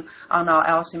seen on our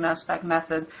LC mass spec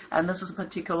method, and this is a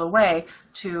particular way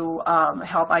to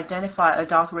help identify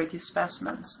adulterated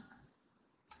specimens.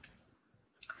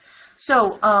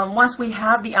 So once we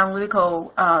have the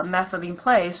analytical method in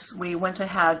place, we went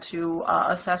ahead to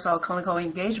assess our clinical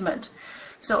engagement.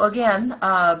 So again,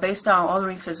 based on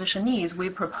ordering physician needs, we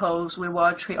propose we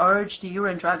will triage the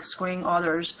urine drug screening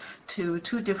orders to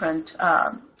two different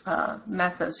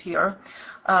methods here.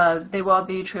 They will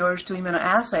be triaged to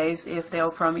immunoassays if they're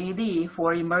from ED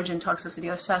for emergent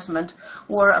toxicity assessment,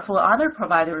 or for other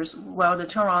providers, while the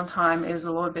turnaround time is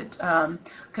a little bit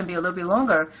can be a little bit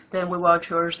longer, then we will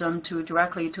triage them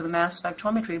directly to the mass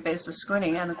spectrometry based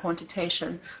screening and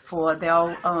quantitation for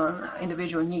their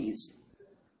individual needs.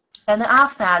 And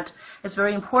after that, it's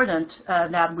very important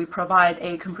that we provide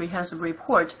a comprehensive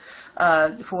report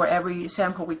for every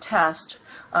sample we test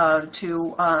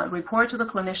to report to the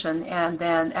clinician and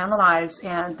then analyze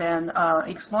and then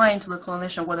explain to the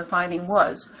clinician what the finding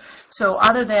was. So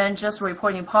other than just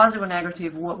reporting positive or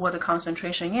negative what the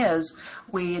concentration is,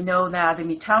 we know that the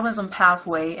metabolism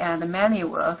pathway and the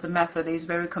manual of the method is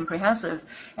very comprehensive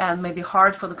and may be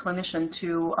hard for the clinician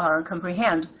to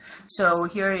comprehend. So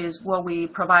here is what we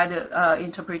provide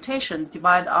interpretation,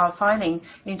 divide our finding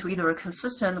into either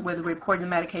consistent with reported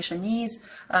medication needs,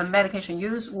 medication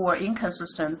use, or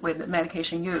inconsistent with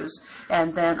medication use.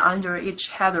 And then under each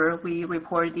header, we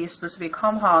report the specific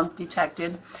compound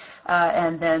detected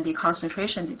and then the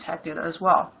concentration detected as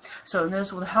well. So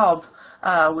this would help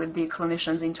with the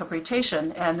clinician's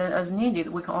interpretation. And then as needed,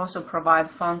 we can also provide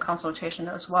phone consultation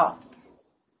as well.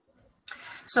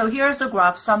 So here's the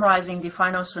graph summarizing the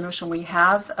final solution we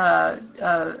have,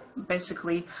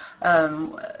 basically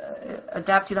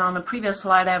adapted on the previous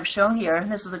slide I've shown here.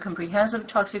 This is a comprehensive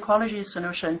toxicology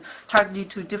solution targeted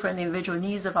to different individual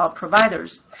needs of our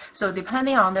providers. So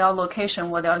depending on their location,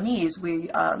 what their needs, we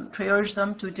triage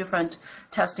them to different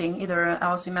testing, either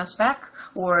LC mass spec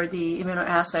or the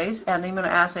immunoassays, and the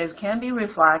immunoassays can be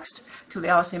reflexed to the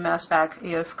LC mass spec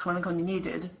if clinically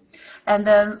needed. And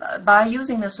then by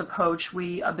using this approach,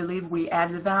 we believe we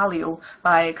added value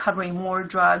by covering more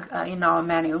drug in our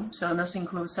menu. So this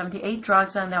includes 78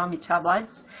 drugs and our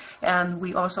metabolites. And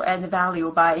we also added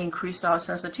value by increased our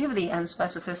sensitivity and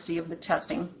specificity of the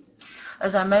testing.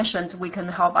 As I mentioned, we can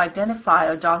help identify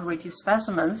adulterated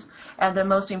specimens. And then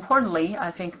most importantly,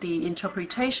 I think the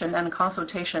interpretation and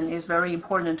consultation is very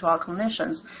important to our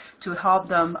clinicians to help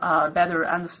them better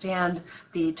understand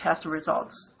the test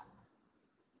results.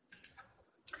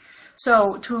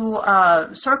 So to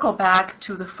circle back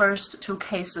to the first two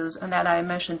cases that I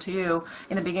mentioned to you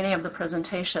in the beginning of the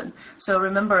presentation. So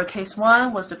remember, case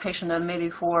one was the patient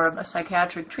admitted for a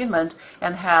psychiatric treatment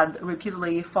and had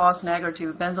repeatedly false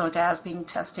negative benzodiazepine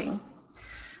testing.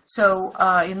 So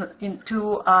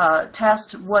to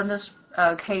test what this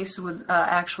case would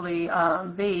actually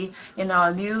be, in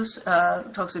our new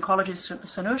toxicology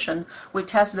solution, we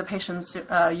tested the patient's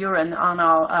urine on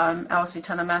our LC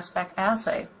tandem mass spec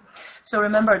assay. So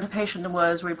remember, the patient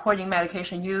was reporting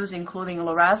medication use, including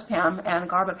lorazepam and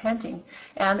gabapentin.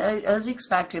 And as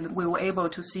expected, we were able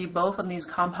to see both of these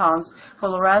compounds, for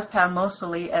lorazepam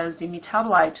mostly as the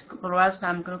metabolite,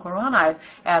 lorazepam glucuronide,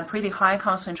 at pretty high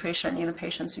concentration in the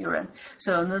patient's urine.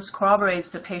 So this corroborates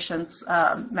the patient's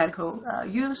medical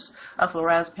use of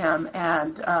lorazepam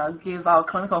and give our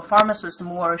clinical pharmacists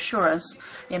more assurance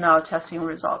in our testing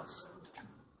results.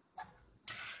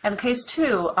 And case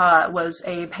two was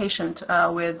a patient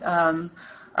with a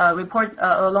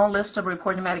long list of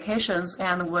reported medications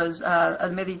and was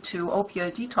admitted to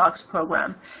opioid detox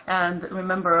program. And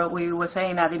remember, we were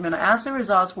saying that immunoassay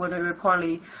results were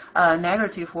reportedly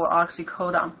negative for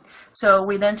oxycodone. So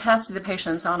we then tested the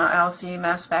patients on our LC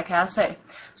mass spec assay.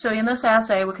 So in this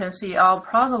assay, we can see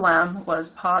alprazolam was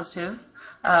positive,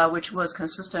 which was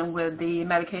consistent with the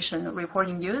medication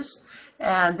reporting use.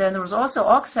 And then there was also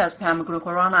oxazepam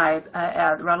glucuronide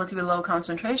at relatively low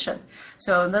concentration.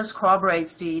 So this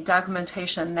corroborates the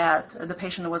documentation that the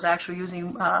patient was actually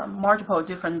using multiple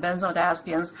different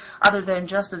benzodiazepines other than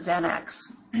just the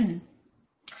Xanax.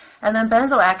 And then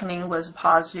benzoaconine was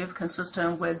positive,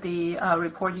 consistent with the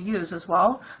reported use as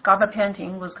well.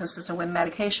 Gabapentin was consistent with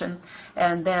medication.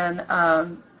 And then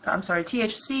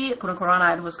THC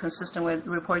glucuronide was consistent with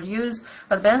reported use,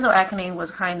 but benzoaconine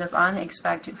was kind of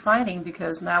unexpected finding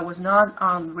because that was not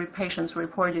on patients'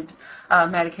 reported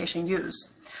medication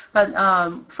use. But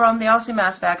from the LC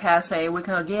mass spec assay, we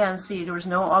can again see there was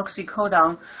no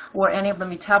oxycodone or any of the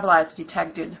metabolites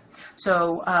detected.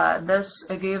 So this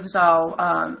gives our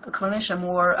clinician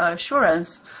more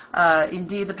assurance.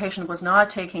 Indeed, the patient was not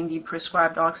taking the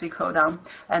prescribed oxycodone,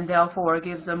 and therefore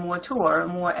gives them more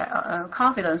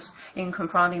confidence in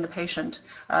confronting the patient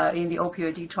in the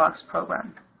opioid detox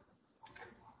program.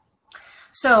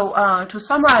 So to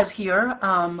summarize here,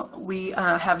 we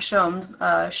have shown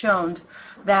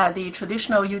that the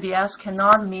traditional UDS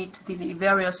cannot meet the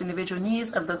various individual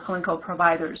needs of the clinical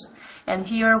providers. And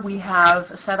here we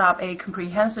have set up a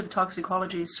comprehensive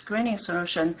toxicology screening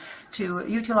solution to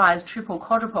utilize triple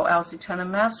quadruple LC tandem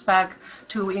mass spec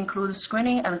to include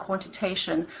screening and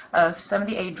quantitation of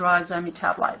 78 drugs and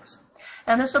metabolites.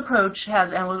 And this approach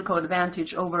has analytical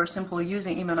advantage over simply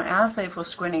using immunoassay for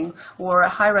screening or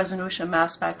high-resolution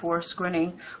mass spec for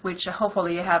screening, which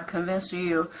hopefully have convinced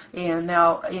you in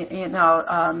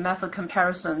our method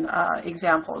comparison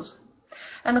examples.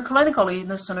 And clinically,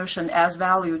 this solution adds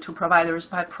value to providers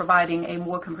by providing a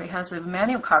more comprehensive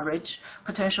menu coverage,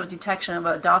 potential detection of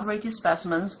adulterated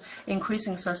specimens,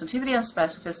 increasing sensitivity and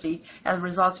specificity, and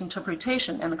results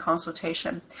interpretation and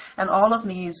consultation. And all of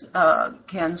these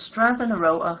can strengthen the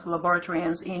role of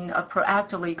laboratorians in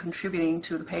proactively contributing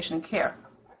to the patient care.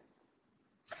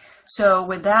 So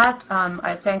with that,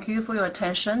 I thank you for your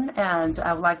attention, and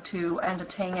I would like to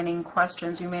entertain any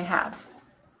questions you may have.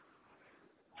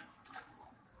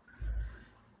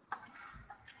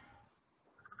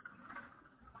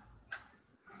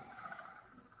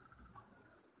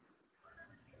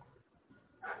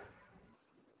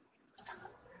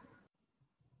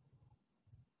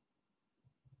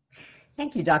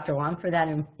 Thank you, Dr. Wang, for that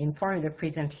informative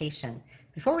presentation.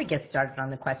 Before we get started on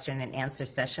the question and answer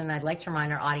session, I'd like to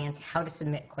remind our audience how to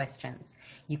submit questions.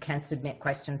 You can submit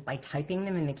questions by typing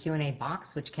them in the Q&A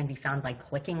box, which can be found by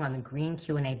clicking on the green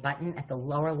Q&A button at the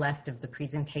lower left of the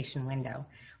presentation window.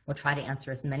 We'll try to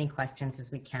answer as many questions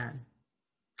as we can.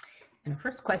 And the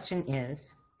first question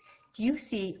is, do you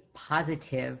see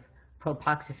positive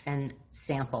propoxyphene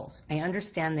samples? I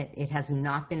understand that it has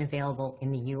not been available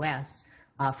in the US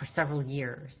for several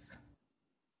years.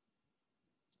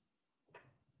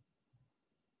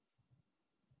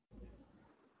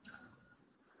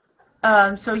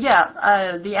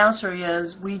 The answer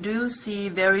is we do see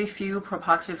very few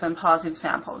propoxyphene positive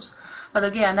samples. But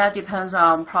again, that depends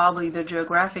on probably the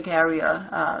geographic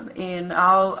area. In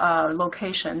our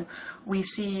location, we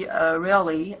see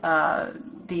rarely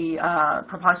the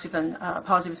propoxyphene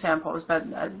positive samples,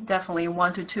 but definitely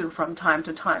 1 to 2 from time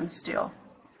to time still.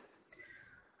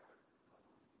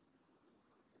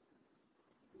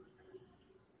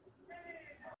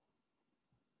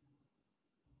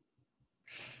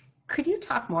 Could you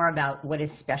talk more about what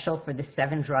is special for the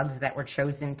 7 drugs that were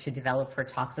chosen to develop for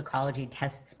toxicology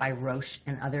tests by Roche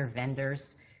and other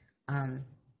vendors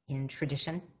in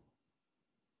tradition?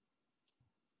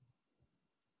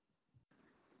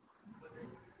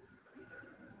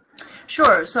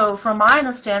 Sure. So from my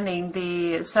understanding,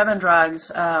 the 7 drugs,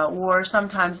 or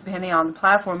sometimes depending on the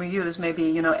platform you use,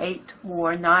 maybe 8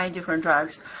 or 9 different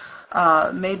drugs,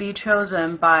 may be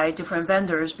chosen by different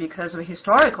vendors because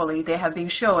historically they have been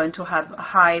shown to have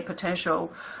high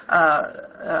potential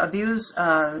abuse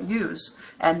use.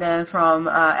 And then from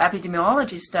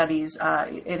epidemiology studies,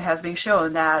 it has been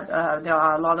shown that there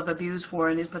are a lot of abuse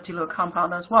for this particular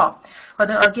compound as well. But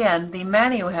then again, the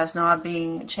menu has not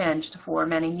been changed for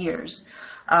many years.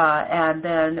 And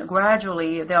then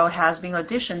gradually there has been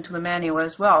addition to the menu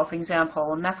as well. For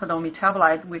example, methadone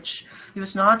metabolite, which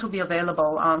used not to be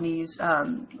available on these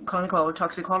clinical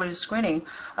toxicology screening,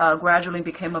 gradually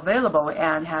became available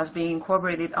and has been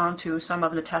incorporated onto some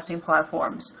of the testing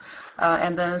platforms.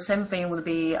 And then same thing would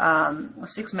be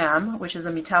 6-mem, which is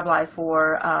a metabolite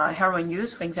for heroin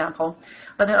use, for example.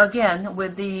 But then again,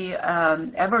 with the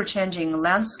ever-changing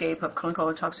landscape of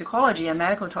clinical toxicology and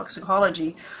medical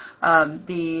toxicology,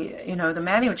 the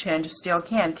manual change still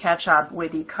can't catch up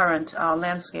with the current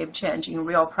landscape change in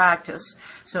real practice.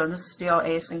 So this is still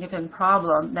a significant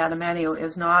problem that the manual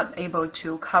is not able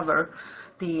to cover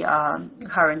the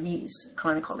current needs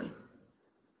clinically.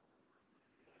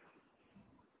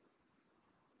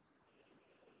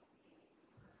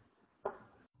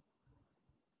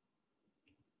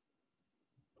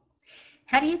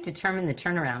 How do you determine the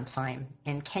turnaround time,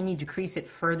 and can you decrease it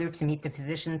further to meet the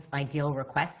physician's ideal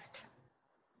request?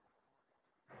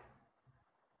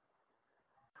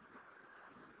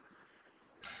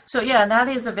 So yeah, that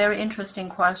is a very interesting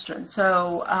question.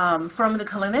 So from the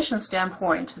clinician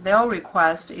standpoint, their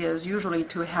request is usually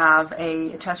to have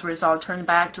a test result turned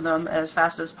back to them as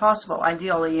fast as possible,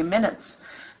 ideally in minutes.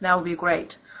 That would be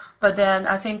great. But then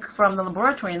I think from the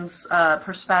laboratory's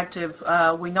perspective,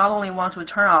 we not only want to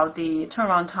turn out the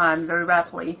turnaround time very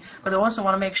rapidly, but we also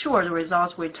want to make sure the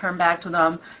results we turn back to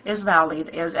them is valid,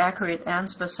 is accurate and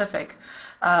specific.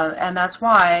 And that's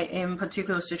why in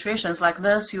particular situations like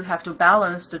this, you have to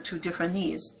balance the two different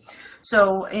needs.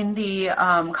 So in the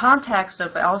context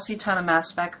of LC tandem mass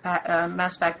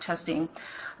spec testing,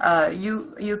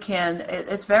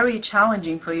 it's very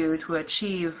challenging for you to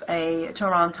achieve a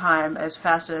turnaround time as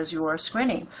fast as you are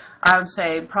screening. I would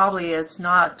say probably it's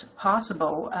not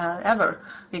possible ever,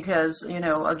 because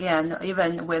again,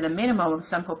 even with a minimum of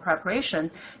sample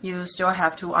preparation, you still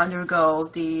have to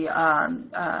undergo the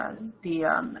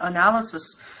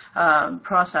analysis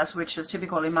process, which is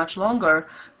typically much longer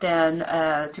than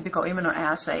a typical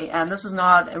immunoassay. And this is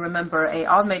not, remember, an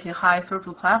automated high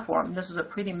throughput platform. This is a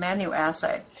pretty manual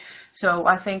assay. So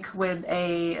I think with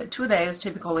a 2 days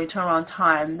typically turnaround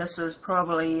time, this is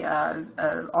probably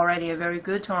already a very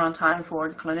good turnaround time for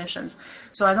clinicians.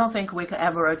 So I don't think we can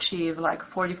ever achieve like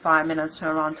 45 minutes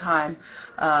turnaround time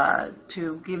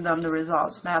to give them the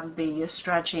results. That would be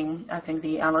stretching, I think,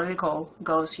 the analytical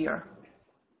goals here.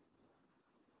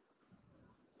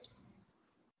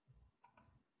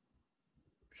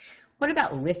 What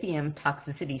about lithium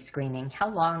toxicity screening? How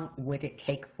long would it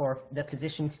take for the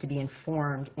physicians to be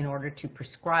informed in order to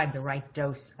prescribe the right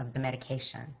dose of the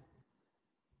medication?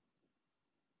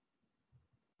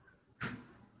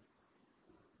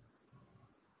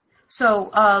 So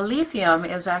lithium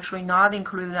is actually not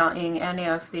included in any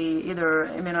of the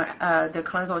the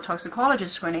clinical toxicology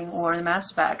screening or the mass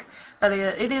spec, but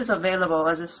it is available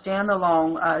as a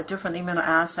standalone different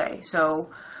immunoassay. So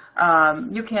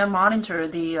you can monitor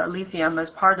the lithium as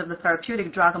part of the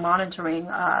therapeutic drug monitoring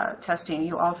testing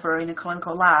you offer in a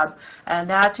clinical lab, and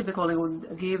that typically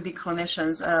would give the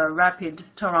clinicians a rapid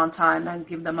turnaround time and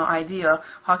give them an idea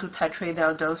how to titrate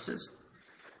their doses.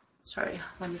 Sorry,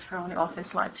 let me turn on the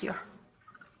office lights here.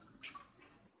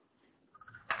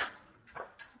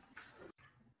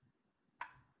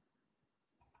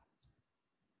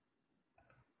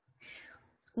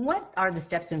 What are the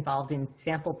steps involved in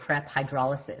sample prep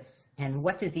hydrolysis, and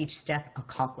what does each step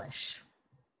accomplish?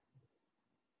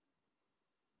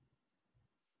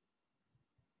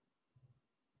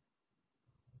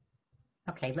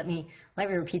 Okay, let me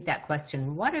repeat that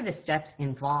question. What are the steps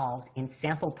involved in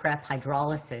sample prep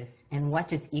hydrolysis, and what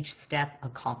does each step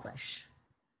accomplish?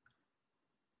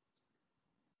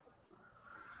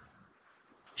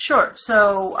 Sure.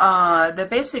 So the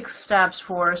basic steps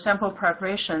for sample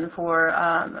preparation for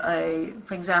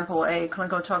for example, a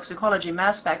clinical toxicology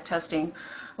mass spec testing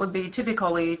would be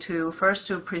typically to first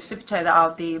to precipitate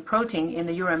out the protein in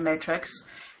the urine matrix,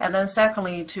 and then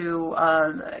secondly to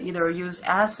either use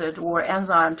acid or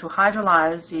enzyme to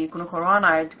hydrolyze the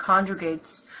glucuronide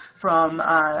conjugates from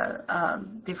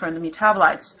different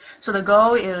metabolites. So the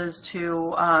goal is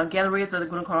to get rid of the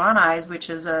glucuronides, which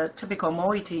is a typical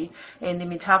moiety in the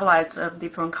metabolites of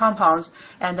different compounds,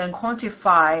 and then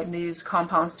quantify these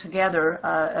compounds together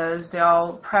as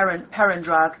their parent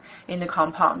drug in the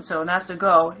compound. So that's the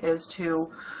goal, is to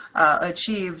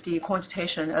achieve the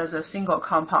quantitation as a single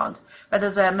compound. But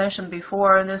as I mentioned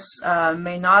before, this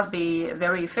may not be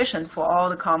very efficient for all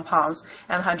the compounds,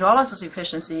 and hydrolysis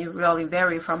efficiency really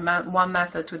vary from one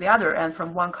method to the other and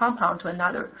from one compound to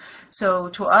another. So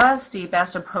to us, the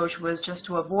best approach was just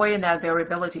to avoid that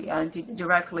variability and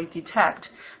directly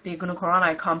detect the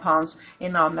glucuronide compounds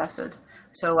in our method.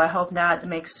 So I hope that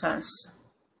makes sense.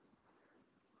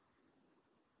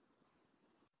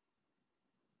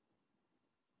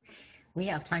 We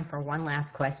have time for one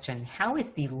last question. How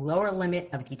is the lower limit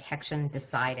of detection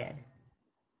decided?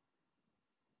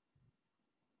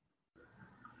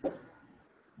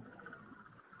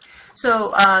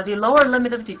 So the lower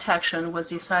limit of detection was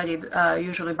decided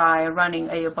usually by running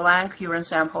a blank urine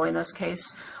sample, in this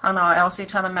case, on our LC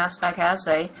tandem mass spec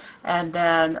assay, and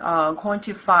then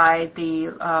quantify the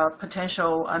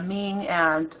potential mean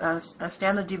and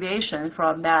standard deviation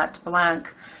from that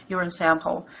blank urine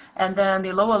sample. And then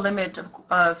the lower limit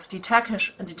of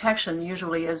detection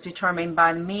usually is determined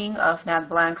by the mean of that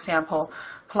blank sample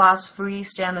plus free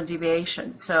standard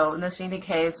deviation. So this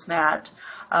indicates that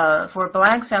for a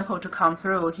blank sample to come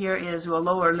through, here is your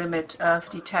lower limit of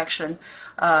detection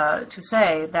to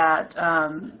say that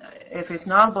if it's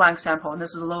not a blank sample, and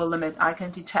this is the lower limit I can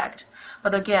detect.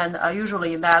 But again,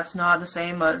 usually that's not the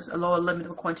same as a lower limit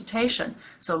of quantitation.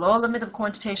 So lower limit of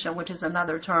quantitation, which is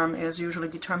another term, is usually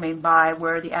determined by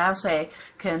where the assay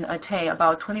can attain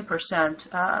about 20%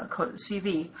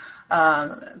 CV.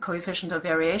 Coefficient of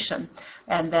variation,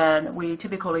 and then we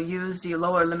typically use the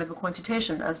lower limit of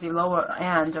quantitation as the lower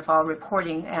end of our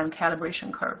reporting and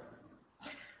calibration curve.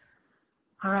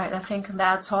 All right, I think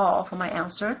that's all for my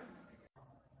answer.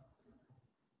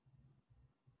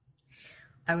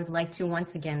 I would like to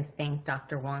once again thank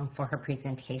Dr. Wang for her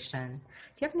presentation.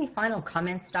 Do you have any final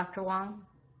comments, Dr. Wang?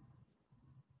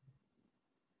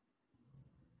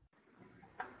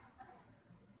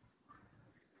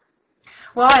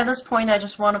 Well, at this point, I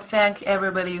just want to thank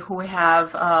everybody who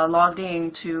have logged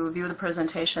in to view the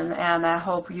presentation, and I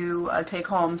hope you take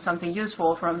home something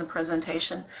useful from the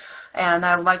presentation. And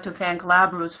I would like to thank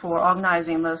LabRoots for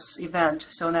organizing this event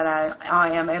so that I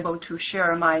am able to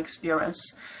share my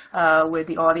experience with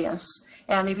the audience.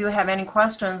 And if you have any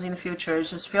questions in the future,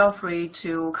 just feel free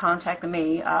to contact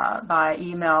me by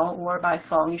email or by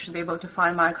phone. You should be able to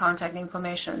find my contact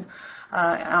information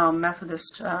on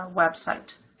Methodist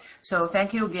website. So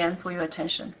thank you again for your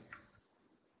attention.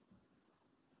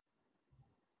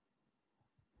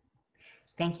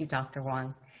 Thank you, Dr.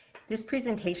 Wang. This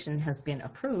presentation has been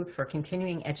approved for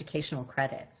continuing educational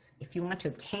credits. If you want to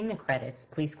obtain the credits,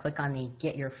 please click on the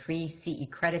Get Your Free CE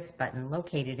Credits button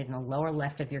located in the lower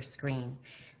left of your screen.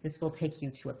 This will take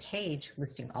you to a page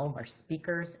listing all of our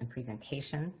speakers and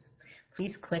presentations.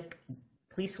 Please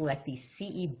select the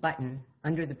CE button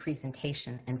under the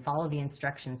presentation and follow the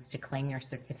instructions to claim your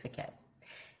certificate.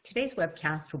 Today's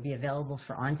webcast will be available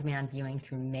for on-demand viewing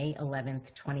through May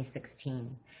 11th,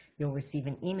 2016. You'll receive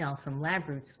an email from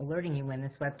LabRoots alerting you when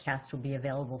this webcast will be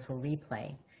available for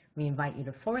replay. We invite you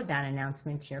to forward that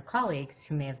announcement to your colleagues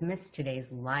who may have missed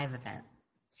today's live event.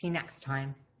 See you next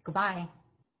time. Goodbye.